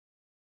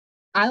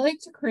 I like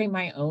to create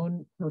my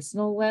own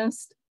personal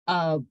list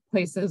of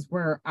places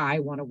where I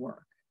want to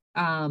work.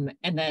 And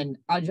then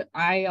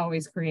I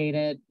always create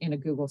it in a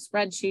Google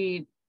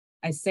spreadsheet.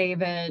 I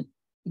save it.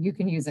 You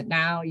can use it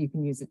now. You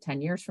can use it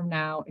 10 years from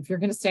now. If you're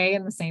going to stay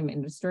in the same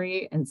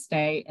industry and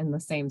stay in the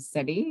same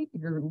city,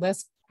 your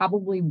list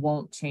probably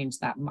won't change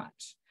that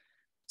much.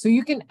 So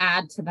you can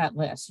add to that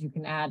list. You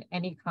can add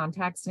any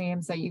contacts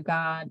names that you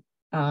got,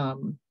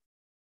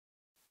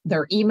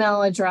 their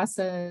email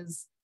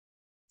addresses,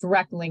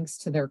 direct links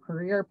to their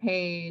career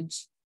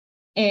page.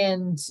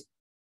 And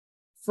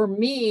for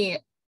me,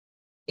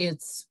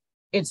 it's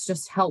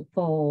just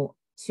helpful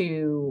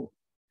to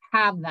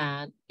have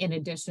that in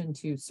addition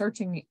to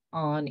searching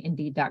on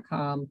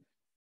Indeed.com,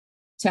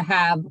 to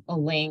have a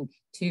link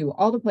to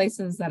all the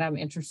places that I'm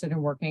interested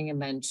in working. And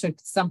then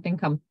should something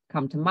come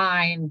to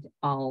mind,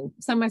 I'll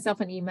send myself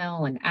an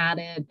email and add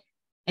it.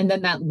 And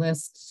then that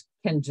list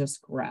can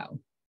just grow.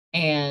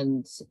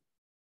 And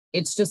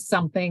it's just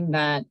something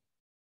that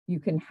you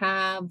can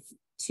have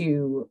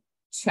to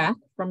check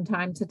from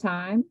time to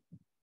time.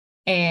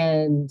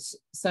 And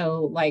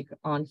so like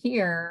on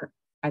here,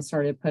 I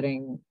started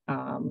putting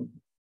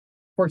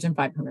Fortune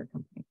 500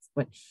 companies,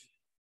 which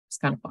is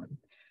kind of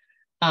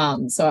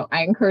fun. So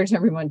I encourage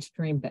everyone to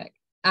dream big.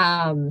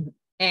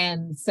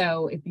 And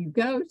so if you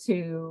go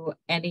to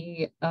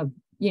any of,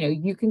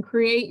 you can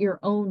create your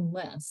own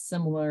list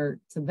similar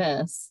to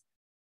this.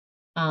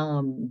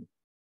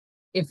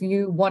 If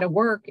you want to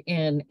work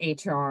in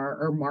HR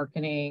or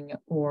marketing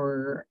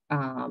or,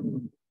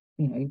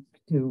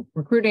 do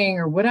recruiting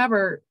or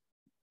whatever,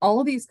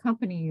 all these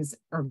companies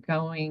are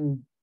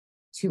going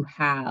to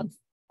have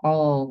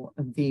all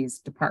of these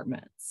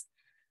departments.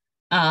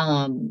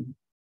 And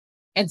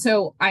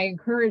so I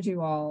encourage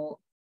you all,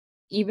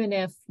 even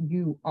if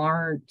you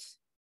aren't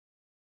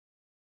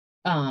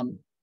in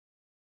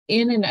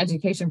an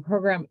education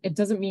program, it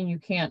doesn't mean you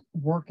can't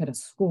work at a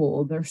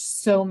school. There's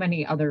so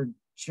many other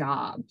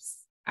jobs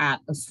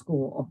at a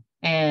school.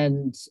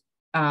 And,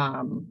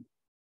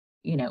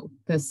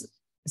 this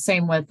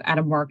same with at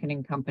a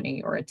marketing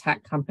company or a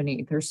tech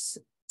company, there's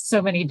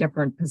so many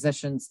different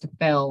positions to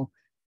fill.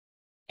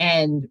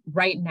 And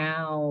right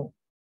now,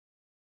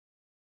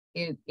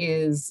 I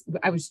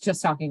was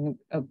just talking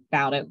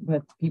about it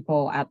with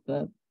people at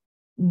the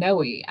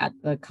NOE at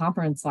the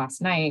conference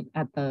last night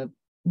at the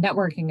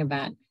networking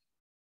event,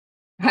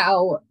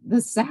 how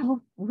the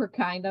South were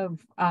kind of,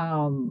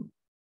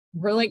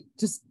 we're like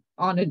just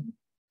on a,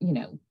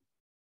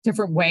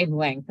 different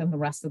wavelength than the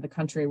rest of the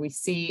country. We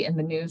see in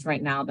the news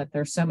right now that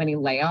there's so many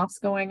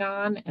layoffs going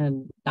on,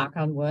 and knock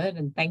on wood,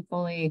 and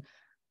thankfully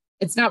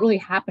it's not really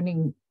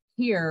happening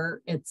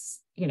here.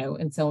 It's,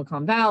 in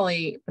Silicon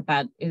Valley, but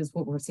that is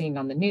what we're seeing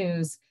on the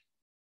news.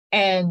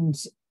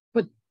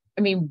 But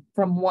I mean,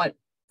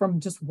 from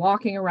just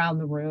walking around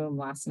the room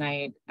last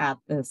night at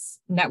this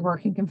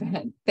networking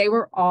event, they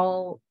were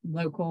all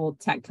local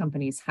tech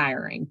companies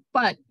hiring,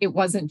 but it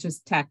wasn't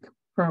just tech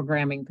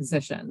programming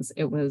positions.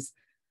 It was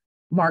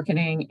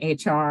marketing,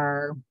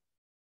 HR,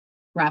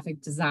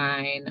 graphic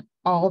design,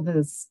 all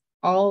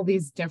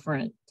these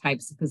different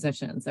types of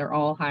positions. They're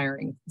all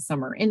hiring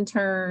summer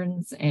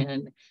interns,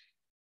 and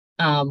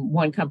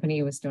one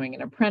company was doing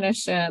an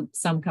apprenticeship.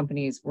 Some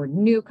companies were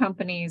new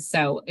companies.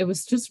 So it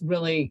was just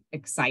really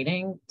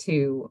exciting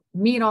to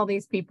meet all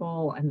these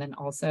people, and then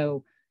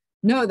also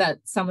know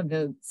that some of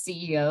the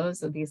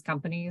CEOs of these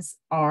companies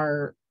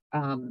are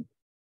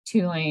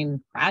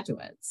Tulane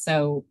graduates.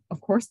 So of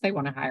course they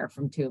want to hire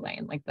from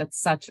Tulane. Like, that's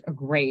such a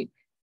great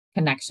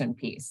connection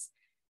piece.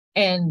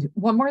 And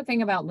one more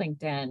thing about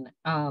LinkedIn,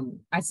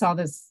 I saw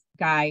this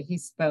guy, he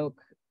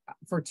spoke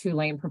for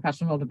Tulane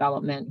Professional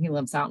Development. He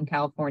lives out in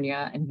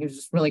California, and he was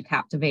just really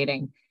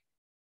captivating.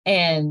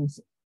 And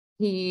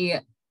he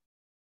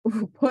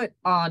put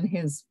on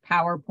his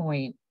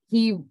PowerPoint,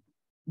 he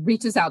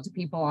reaches out to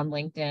people on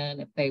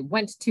LinkedIn if they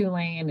went to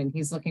Tulane and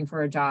he's looking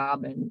for a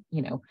job. And,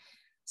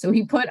 so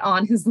he put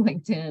on his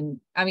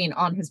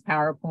on his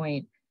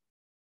PowerPoint,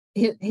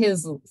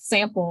 his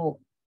sample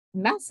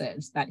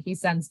message that he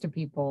sends to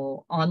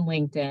people on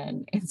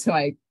LinkedIn. And so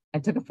I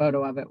took a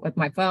photo of it with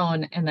my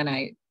phone, and then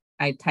I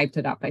typed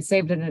it up. I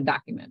saved it in a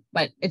document,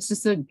 but it's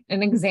just an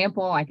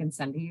example I can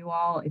send to you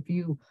all. If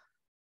you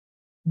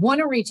want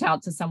to reach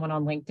out to someone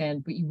on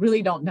LinkedIn, but you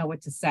really don't know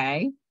what to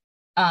say,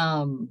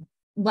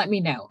 let me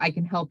know. I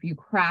can help you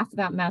craft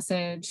that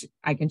message.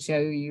 I can show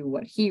you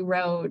what he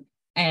wrote.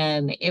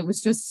 And it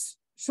was just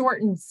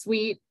short and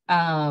sweet.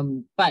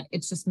 But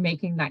it's just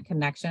making that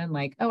connection.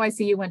 Like, oh, I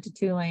see you went to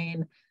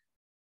Tulane.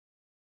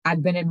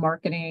 I've been in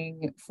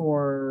marketing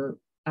for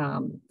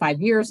 5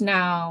 years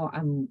now.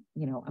 I'm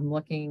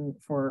looking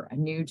for a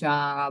new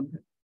job.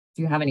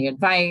 Do you have any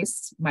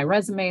advice? My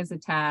resume is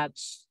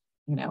attached.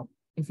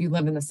 If you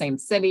live in the same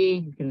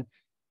city, you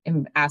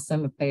can ask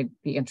them if they'd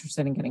be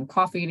interested in getting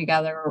coffee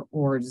together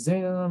or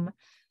Zoom.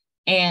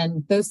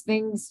 And those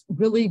things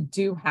really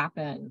do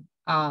happen.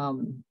 I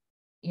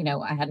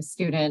had a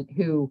student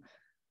who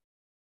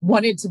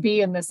wanted to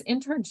be in this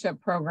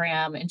internship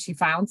program, and she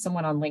found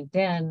someone on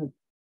LinkedIn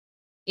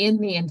in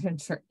the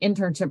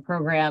internship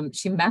program.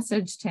 She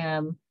messaged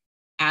him,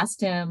 asked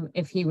him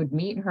if he would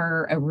meet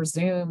her over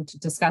Zoom to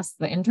discuss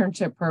the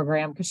internship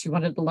program because she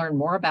wanted to learn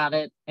more about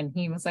it. And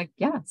he was like,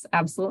 yes,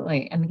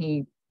 absolutely.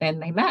 And then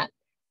they met.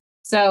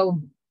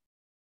 So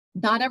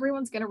not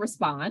everyone's going to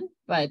respond,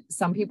 but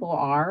some people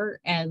are,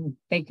 and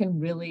they can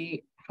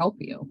really help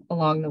you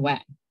along the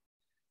way.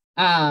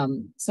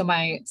 So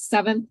my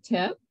 7th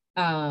tip,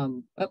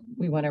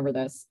 we went over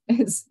this,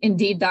 is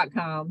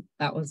Indeed.com.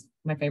 That was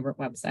my favorite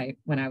website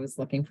when I was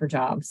looking for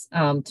jobs,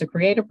 to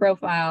create a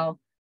profile,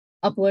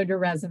 upload your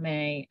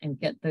resume, and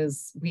get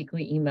those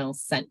weekly emails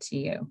sent to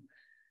you.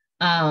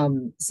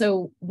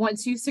 So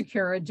once you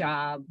secure a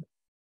job,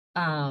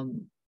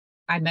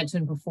 I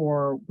mentioned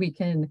before, we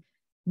can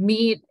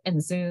meet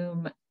and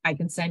Zoom. I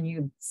can send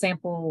you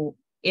sample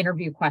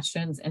interview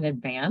questions in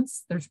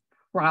advance. There's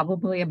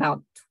probably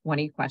about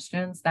 20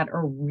 questions that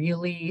are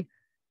really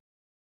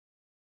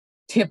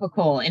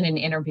typical in an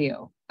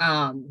interview.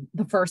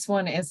 The first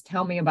one is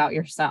tell me about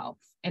yourself.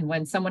 And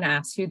when someone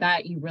asks you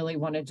that, you really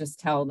want to just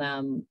tell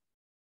them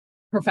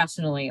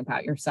professionally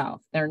about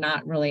yourself. They're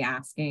not really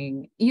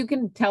asking. You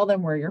can tell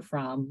them where you're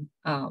from.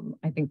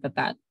 I think that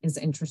that is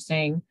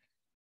interesting.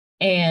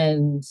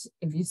 And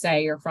if you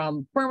say you're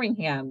from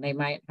Birmingham, they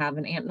might have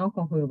an aunt and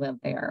uncle who live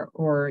there,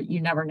 or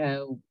you never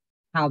know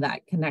how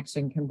that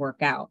connection can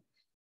work out.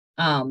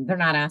 They're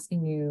not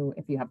asking you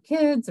if you have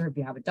kids or if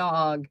you have a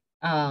dog.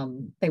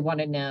 They want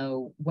to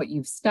know what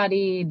you've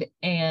studied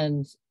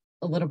and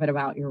a little bit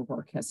about your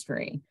work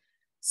history.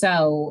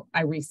 So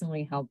I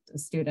recently helped a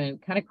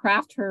student kind of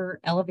craft her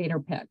elevator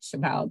pitch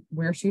about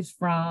where she's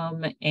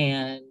from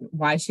and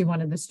why she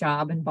wanted this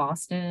job in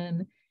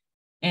Boston,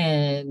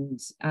 and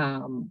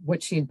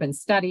what she had been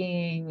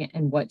studying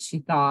and what she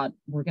thought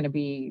were going to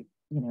be,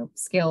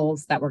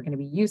 skills that were going to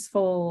be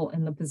useful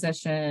in the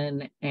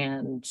position.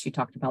 And she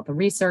talked about the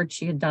research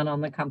she had done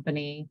on the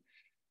company.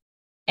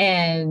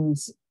 And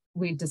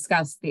we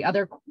discussed the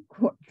other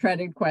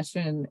dreaded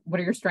question, what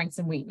are your strengths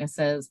and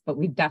weaknesses? But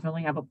we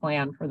definitely have a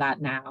plan for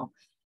that now.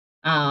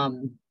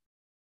 And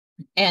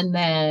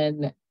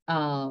then,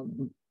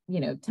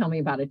 tell me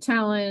about a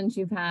challenge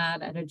you've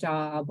had at a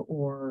job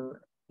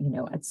or,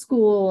 at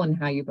school and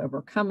how you've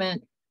overcome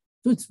it.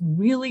 So it's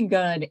really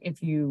good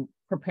if you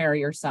prepare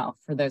yourself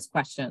for those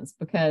questions,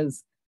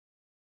 because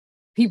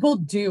people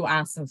do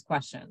ask those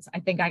questions. I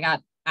think I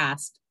got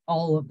asked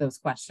all of those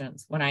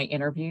questions when I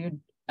interviewed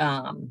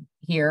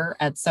here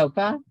at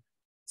SoPA.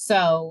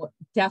 So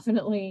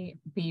definitely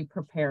be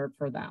prepared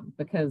for them,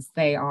 because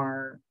they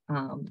are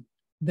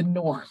the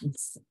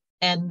norms.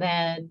 And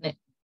then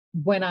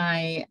when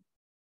I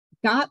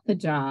got the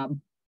job,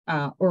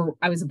 or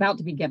I was about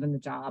to be given the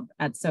job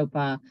at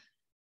SoPA,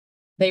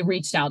 they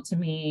reached out to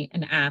me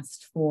and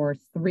asked for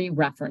 3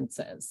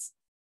 references.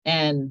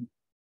 And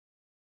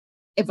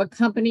if a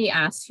company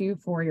asks you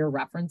for your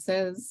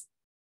references,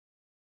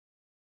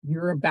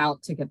 you're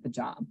about to get the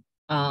job.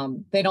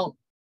 They don't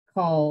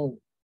call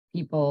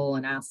people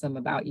and ask them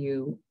about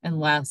you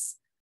unless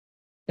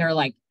they're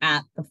like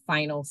at the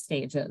final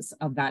stages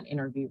of that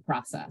interview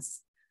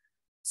process.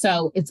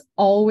 So it's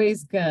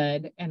always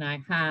good. And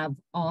I have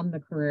on the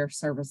career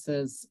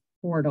services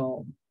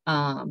portal,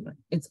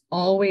 it's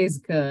always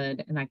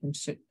good. And I can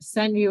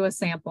send you a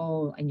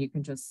sample and you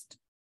can just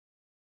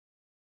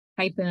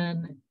type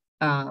in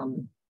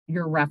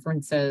your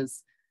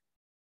references.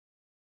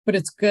 But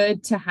it's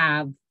good to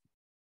have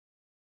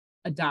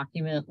a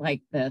document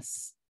like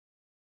this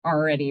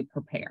already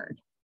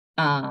prepared.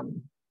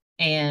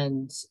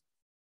 And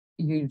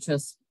you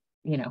just,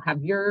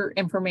 have your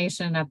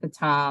information at the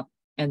top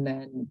and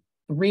then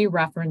 3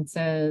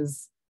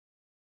 references.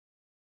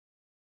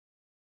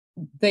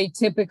 They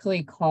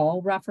typically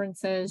call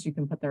references. You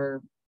can put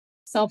their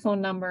cell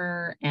phone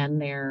number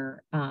and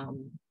their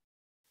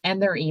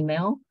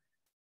email.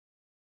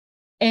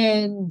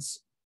 And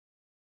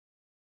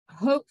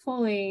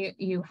hopefully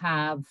you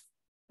have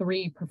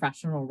 3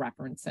 professional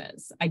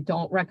references. I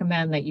don't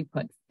recommend that you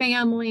put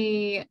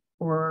family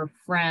or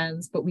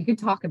friends, but we could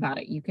talk about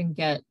it. You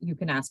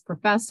can ask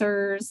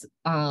professors.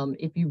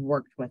 If you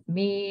worked with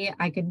me,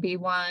 I can be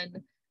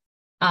one.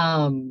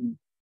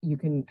 You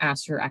can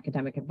ask your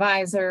academic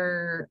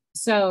advisor.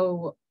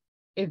 So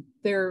if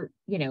there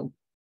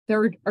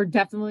are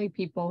definitely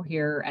people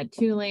here at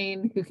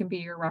Tulane who can be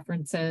your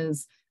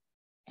references.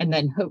 And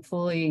then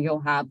hopefully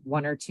you'll have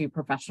 1 or 2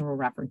 professional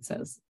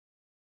references.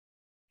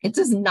 It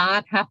does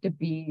not have to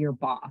be your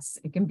boss.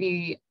 It can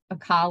be a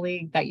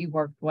colleague that you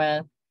worked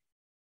with.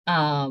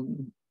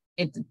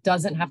 It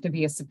doesn't have to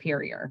be a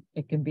superior.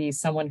 It can be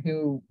someone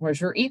who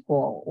was your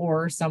equal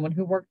or someone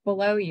who worked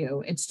below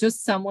you. It's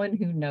just someone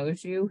who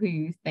knows you, who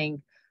you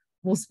think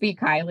will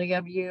speak highly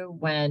of you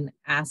when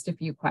asked a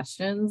few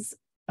questions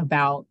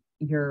about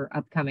your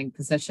upcoming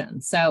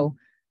position. So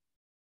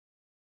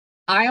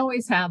I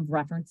always have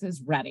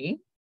references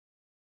ready.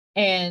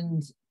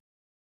 And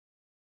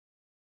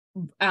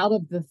out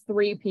of the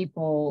 3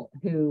 people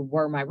who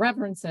were my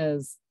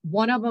references,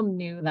 one of them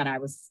knew that I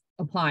was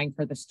applying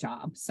for this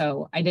job.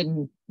 So I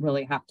didn't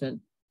really have to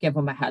give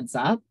him a heads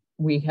up.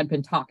 We had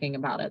been talking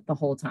about it the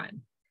whole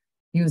time.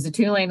 He was a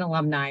Tulane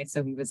alumni,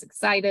 so he was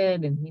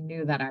excited and he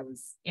knew that I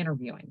was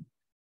interviewing.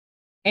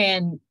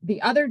 And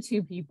the other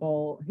 2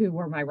 people who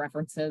were my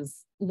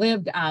references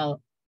lived out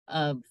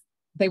of,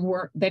 they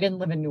didn't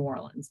live in New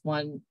Orleans.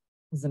 One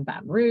was in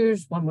Baton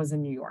Rouge, one was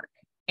in New York.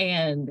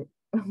 And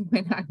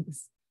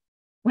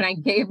when I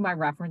gave my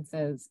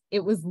references,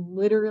 it was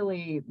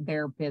literally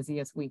their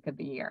busiest week of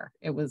the year.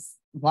 It was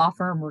law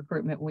firm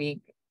recruitment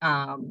week.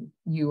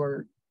 You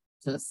were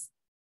just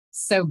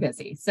so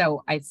busy.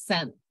 So I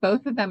sent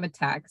both of them a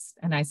text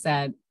and I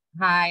said,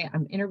 hi,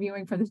 I'm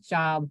interviewing for this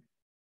job.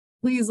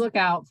 Please look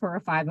out for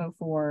a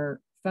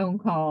 504 phone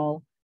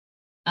call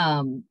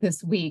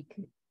this week,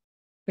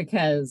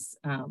 because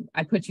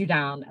I put you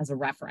down as a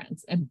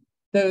reference. And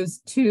those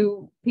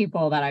 2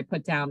 people that I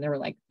put down, they were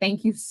like,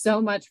 thank you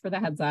so much for the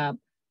heads up.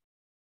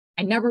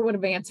 I never would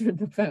have answered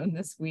the phone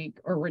this week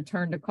or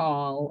returned a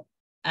call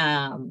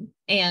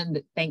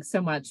And thanks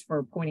so much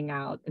for pointing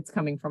out it's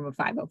coming from a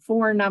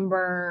 504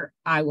 number.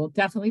 I will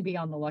definitely be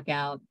on the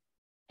lookout.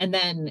 And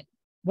then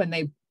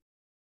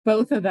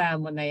both of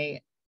them, when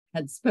they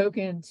had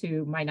spoken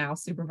to my now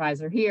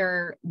supervisor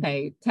here,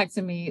 they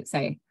texted me,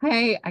 say,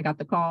 hey, I got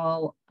the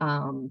call.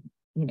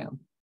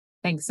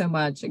 Thanks so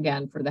much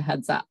again for the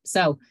heads up.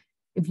 So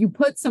if you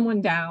put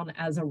someone down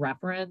as a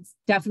reference,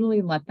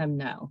 definitely let them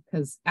know,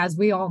 because as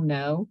we all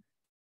know,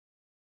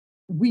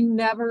 we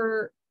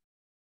never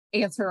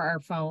answer our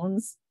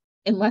phones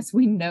unless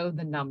we know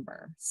the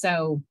number.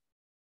 So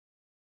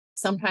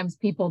sometimes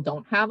people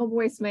don't have a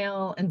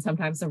voicemail, and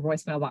sometimes their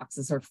voicemail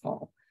boxes are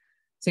full.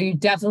 So you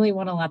definitely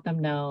want to let them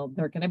know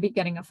they're going to be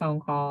getting a phone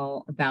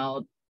call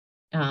about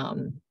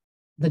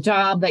the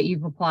job that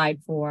you've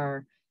applied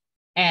for,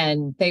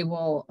 and they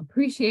will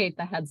appreciate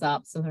the heads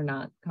up so they're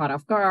not caught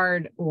off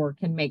guard, or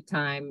can make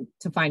time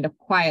to find a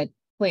quiet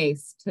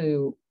place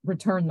to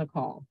return the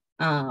call.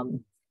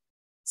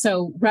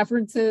 So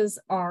references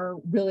are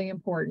really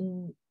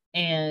important,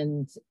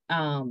 and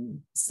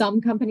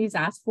some companies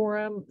ask for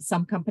them,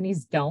 some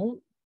companies don't.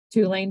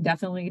 Tulane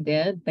definitely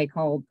did. They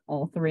called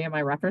all 3 of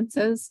my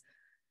references,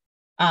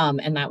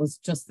 and that was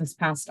just this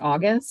past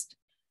August.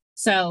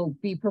 So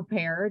be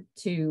prepared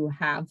to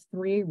have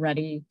 3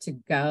 ready to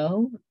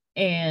go,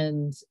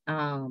 and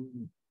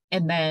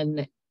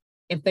then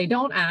if they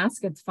don't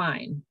ask, it's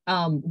fine.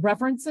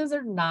 References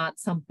are not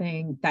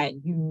something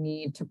that you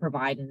need to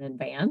provide in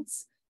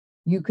advance.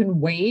 You can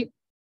wait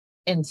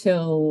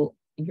until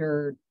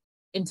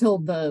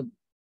the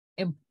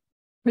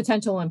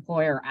potential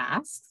employer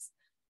asks.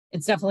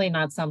 It's definitely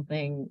not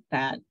something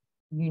that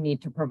you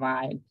need to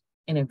provide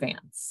in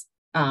advance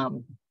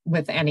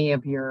with any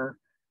of your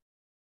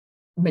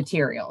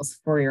materials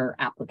for your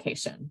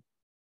application.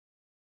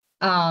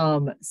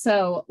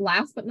 So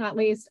last but not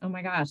least, oh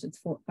my gosh, it's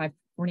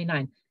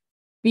 5:49.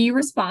 Be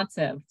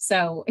responsive.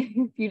 So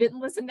if you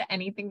didn't listen to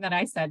anything that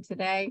I said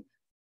today,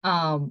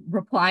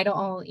 reply to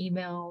all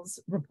emails,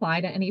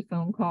 reply to any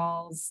phone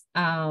calls,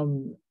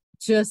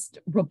 just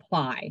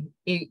reply,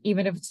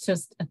 even if it's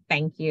just a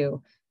thank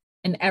you.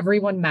 And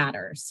everyone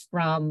matters,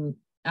 from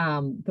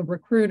the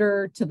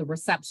recruiter to the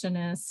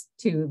receptionist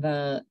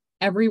to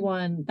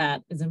everyone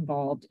that is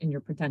involved in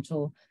your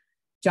potential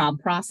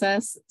job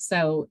process.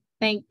 So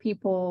thank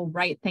people,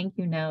 write thank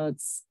you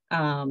notes.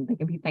 They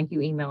can be thank you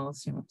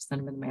emails,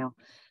 send them in the mail.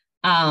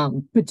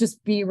 But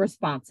just be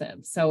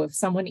responsive. So if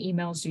someone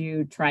emails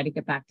you, try to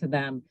get back to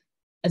them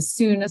as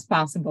soon as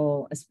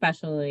possible,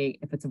 especially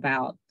if it's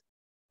about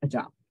a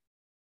job.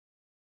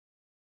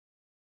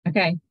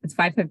 Okay, it's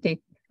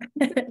 5:50.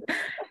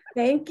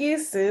 Thank you,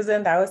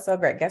 Susan. That was so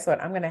great. Guess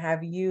what? I'm going to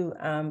have you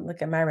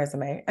look at my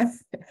resume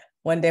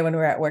one day when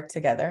we're at work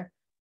together.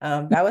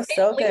 That was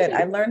so good.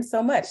 I learned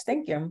so much.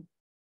 Thank you.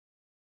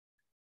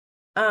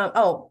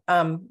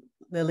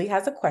 Lily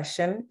has a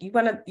question. You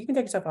can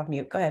take yourself off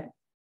mute. Go ahead.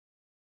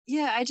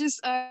 Yeah, I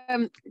just,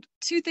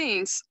 2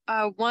 things.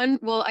 One,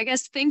 well, I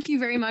guess thank you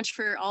very much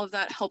for all of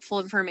that helpful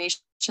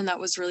information. That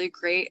was really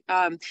great.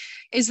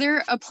 Is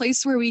there a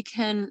place where we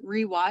can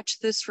rewatch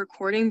this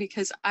recording?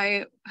 Because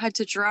I had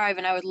to drive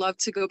and I would love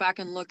to go back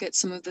and look at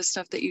some of the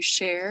stuff that you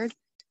shared.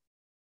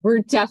 We're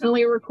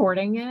definitely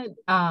recording it,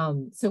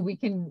 so we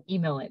can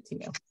email it to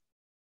you.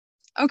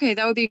 Okay,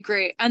 that would be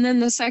great. And then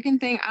the second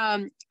thing,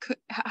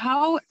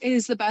 how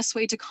is the best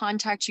way to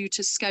contact you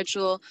to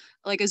schedule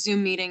like a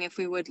Zoom meeting if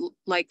we would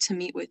like to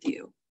meet with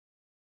you?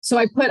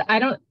 So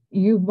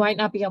you might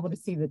not be able to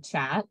see the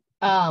chat,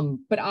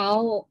 but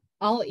I'll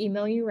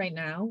email you right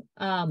now.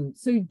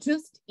 So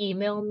just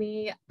email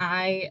me.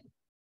 I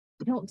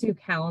don't do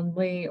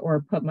Calendly or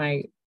put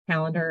my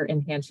calendar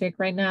in Handshake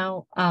right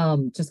now,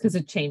 just because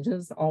it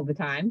changes all the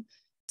time.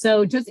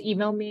 So just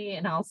email me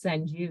and I'll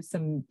send you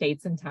some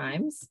dates and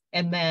times,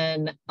 and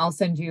then I'll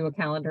send you a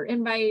calendar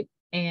invite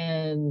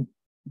and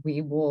we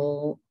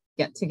will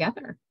get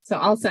together. So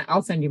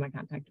I'll send you my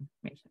contact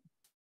information.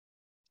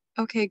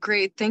 Okay,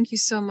 great. Thank you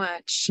so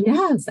much.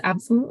 Yes,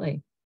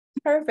 absolutely.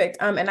 Perfect.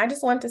 And I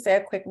just wanted to say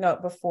a quick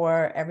note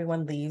before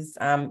everyone leaves.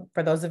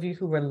 For those of you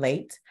who were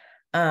late,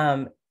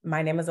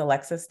 my name is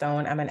Alexis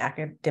Stone. I'm an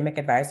academic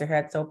advisor here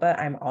at SoPA.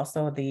 I'm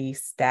also the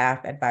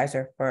staff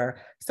advisor for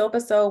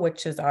SoPA,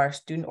 which is our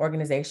student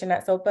organization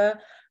at SoPA.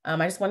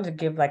 I just wanted to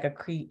give like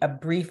a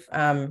brief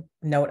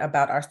note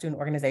about our student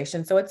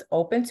organization. So it's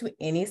open to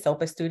any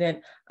SoPA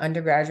student,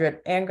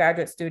 undergraduate and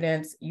graduate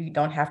students. You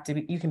don't have to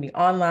be, you can be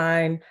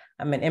online.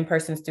 I'm an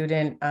in-person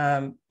student.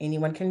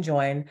 Anyone can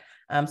join.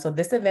 So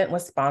this event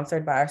was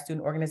sponsored by our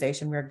student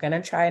organization. We're going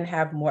to try and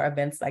have more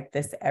events like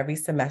this every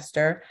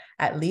semester,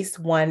 at least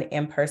one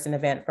in-person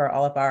event for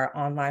all of our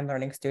online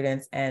learning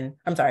students. And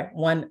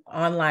one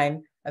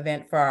online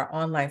event for our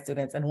online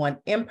students and one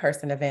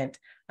in-person event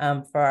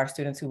for our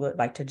students who would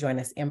like to join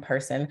us in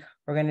person.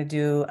 We're going to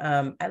do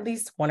at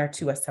least 1 or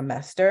 2 a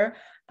semester.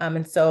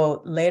 And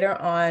so later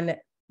on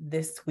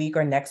this week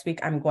or next week,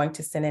 I'm going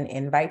to send an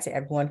invite to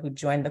everyone who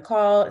joined the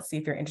call, see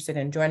if you're interested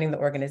in joining the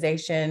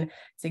organization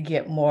to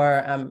get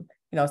more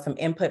some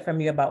input from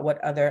you about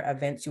what other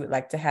events you would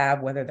like to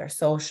have, whether they're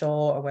social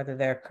or whether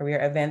they're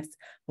career events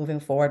moving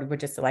forward. We'd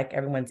just like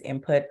everyone's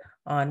input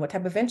on what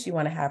type of events you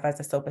want to have as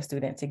a SoPA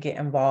student to get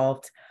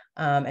involved,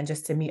 and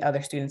just to meet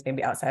other students,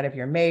 maybe outside of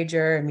your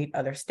major, meet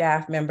other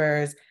staff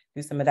members,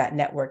 do some of that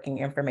networking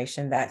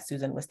information that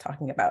Susan was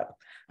talking about.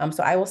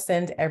 So I will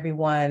send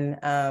everyone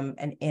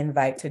an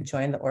invite to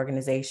join the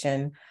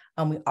organization.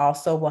 We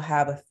also will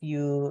have a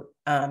few,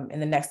 in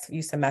the next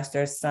few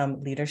semesters,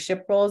 some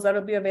leadership roles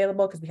that'll be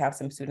available because we have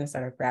some students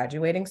that are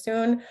graduating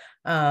soon.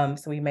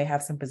 So we may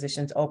have some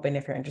positions open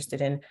if you're interested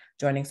in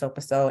joining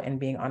SoPA and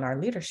being on our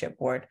leadership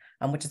board,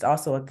 which is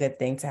also a good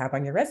thing to have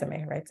on your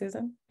resume, right,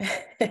 Susan?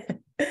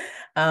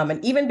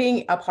 And even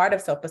being a part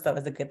of SoPA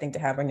is a good thing to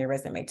have on your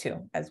resume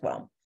too, as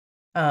well.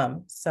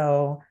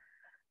 So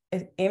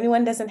if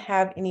anyone doesn't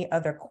have any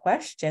other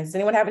questions, does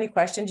anyone have any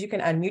questions? You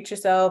can unmute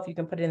yourself. You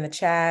can put it in the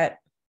chat.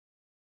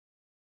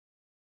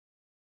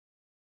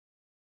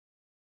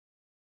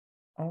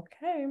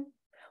 Okay.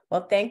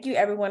 Well, thank you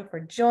everyone for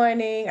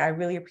joining. I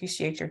really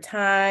appreciate your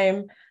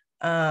time.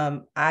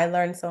 I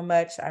learned so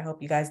much. I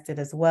hope you guys did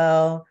as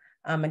well.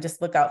 And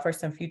just look out for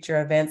some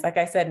future events. Like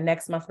I said,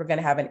 next month, we're going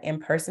to have an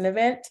in-person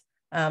event,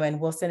 and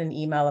we'll send an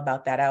email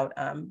about that out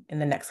in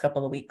the next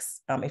couple of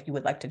weeks if you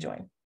would like to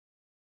join.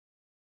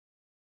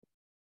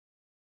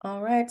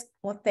 All right.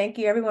 Well, thank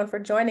you everyone for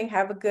joining.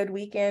 Have a good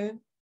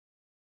weekend.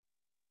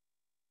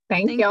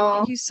 Thank y'all.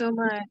 Thank you so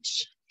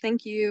much.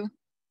 Thank you.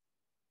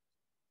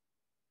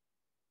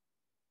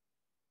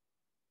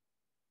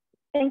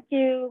 Thank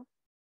you.